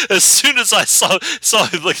that. As soon as I saw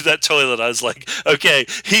him look at that toilet, I was like, okay,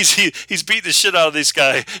 he's beating the shit out of this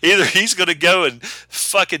guy. Either he's gonna go and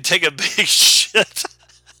fucking take a big shit,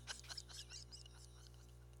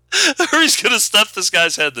 or he's gonna stuff this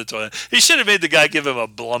guy's head in the toilet. He should have made the guy give him a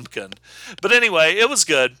Blumpkin. But anyway, it was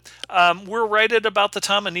good. We're right at about the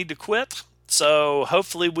time I need to quit. So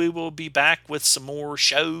hopefully we will be back with some more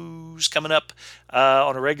shows coming up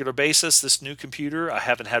on a regular basis. This new computer, I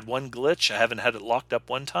haven't had one glitch. I haven't had it locked up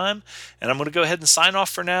one time. And I'm going to go ahead and sign off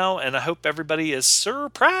for now. And I hope everybody is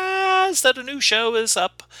surprised that a new show is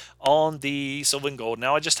up on the Silver and Gold.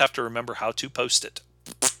 Now I just have to remember how to post it.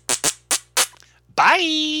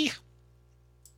 Bye!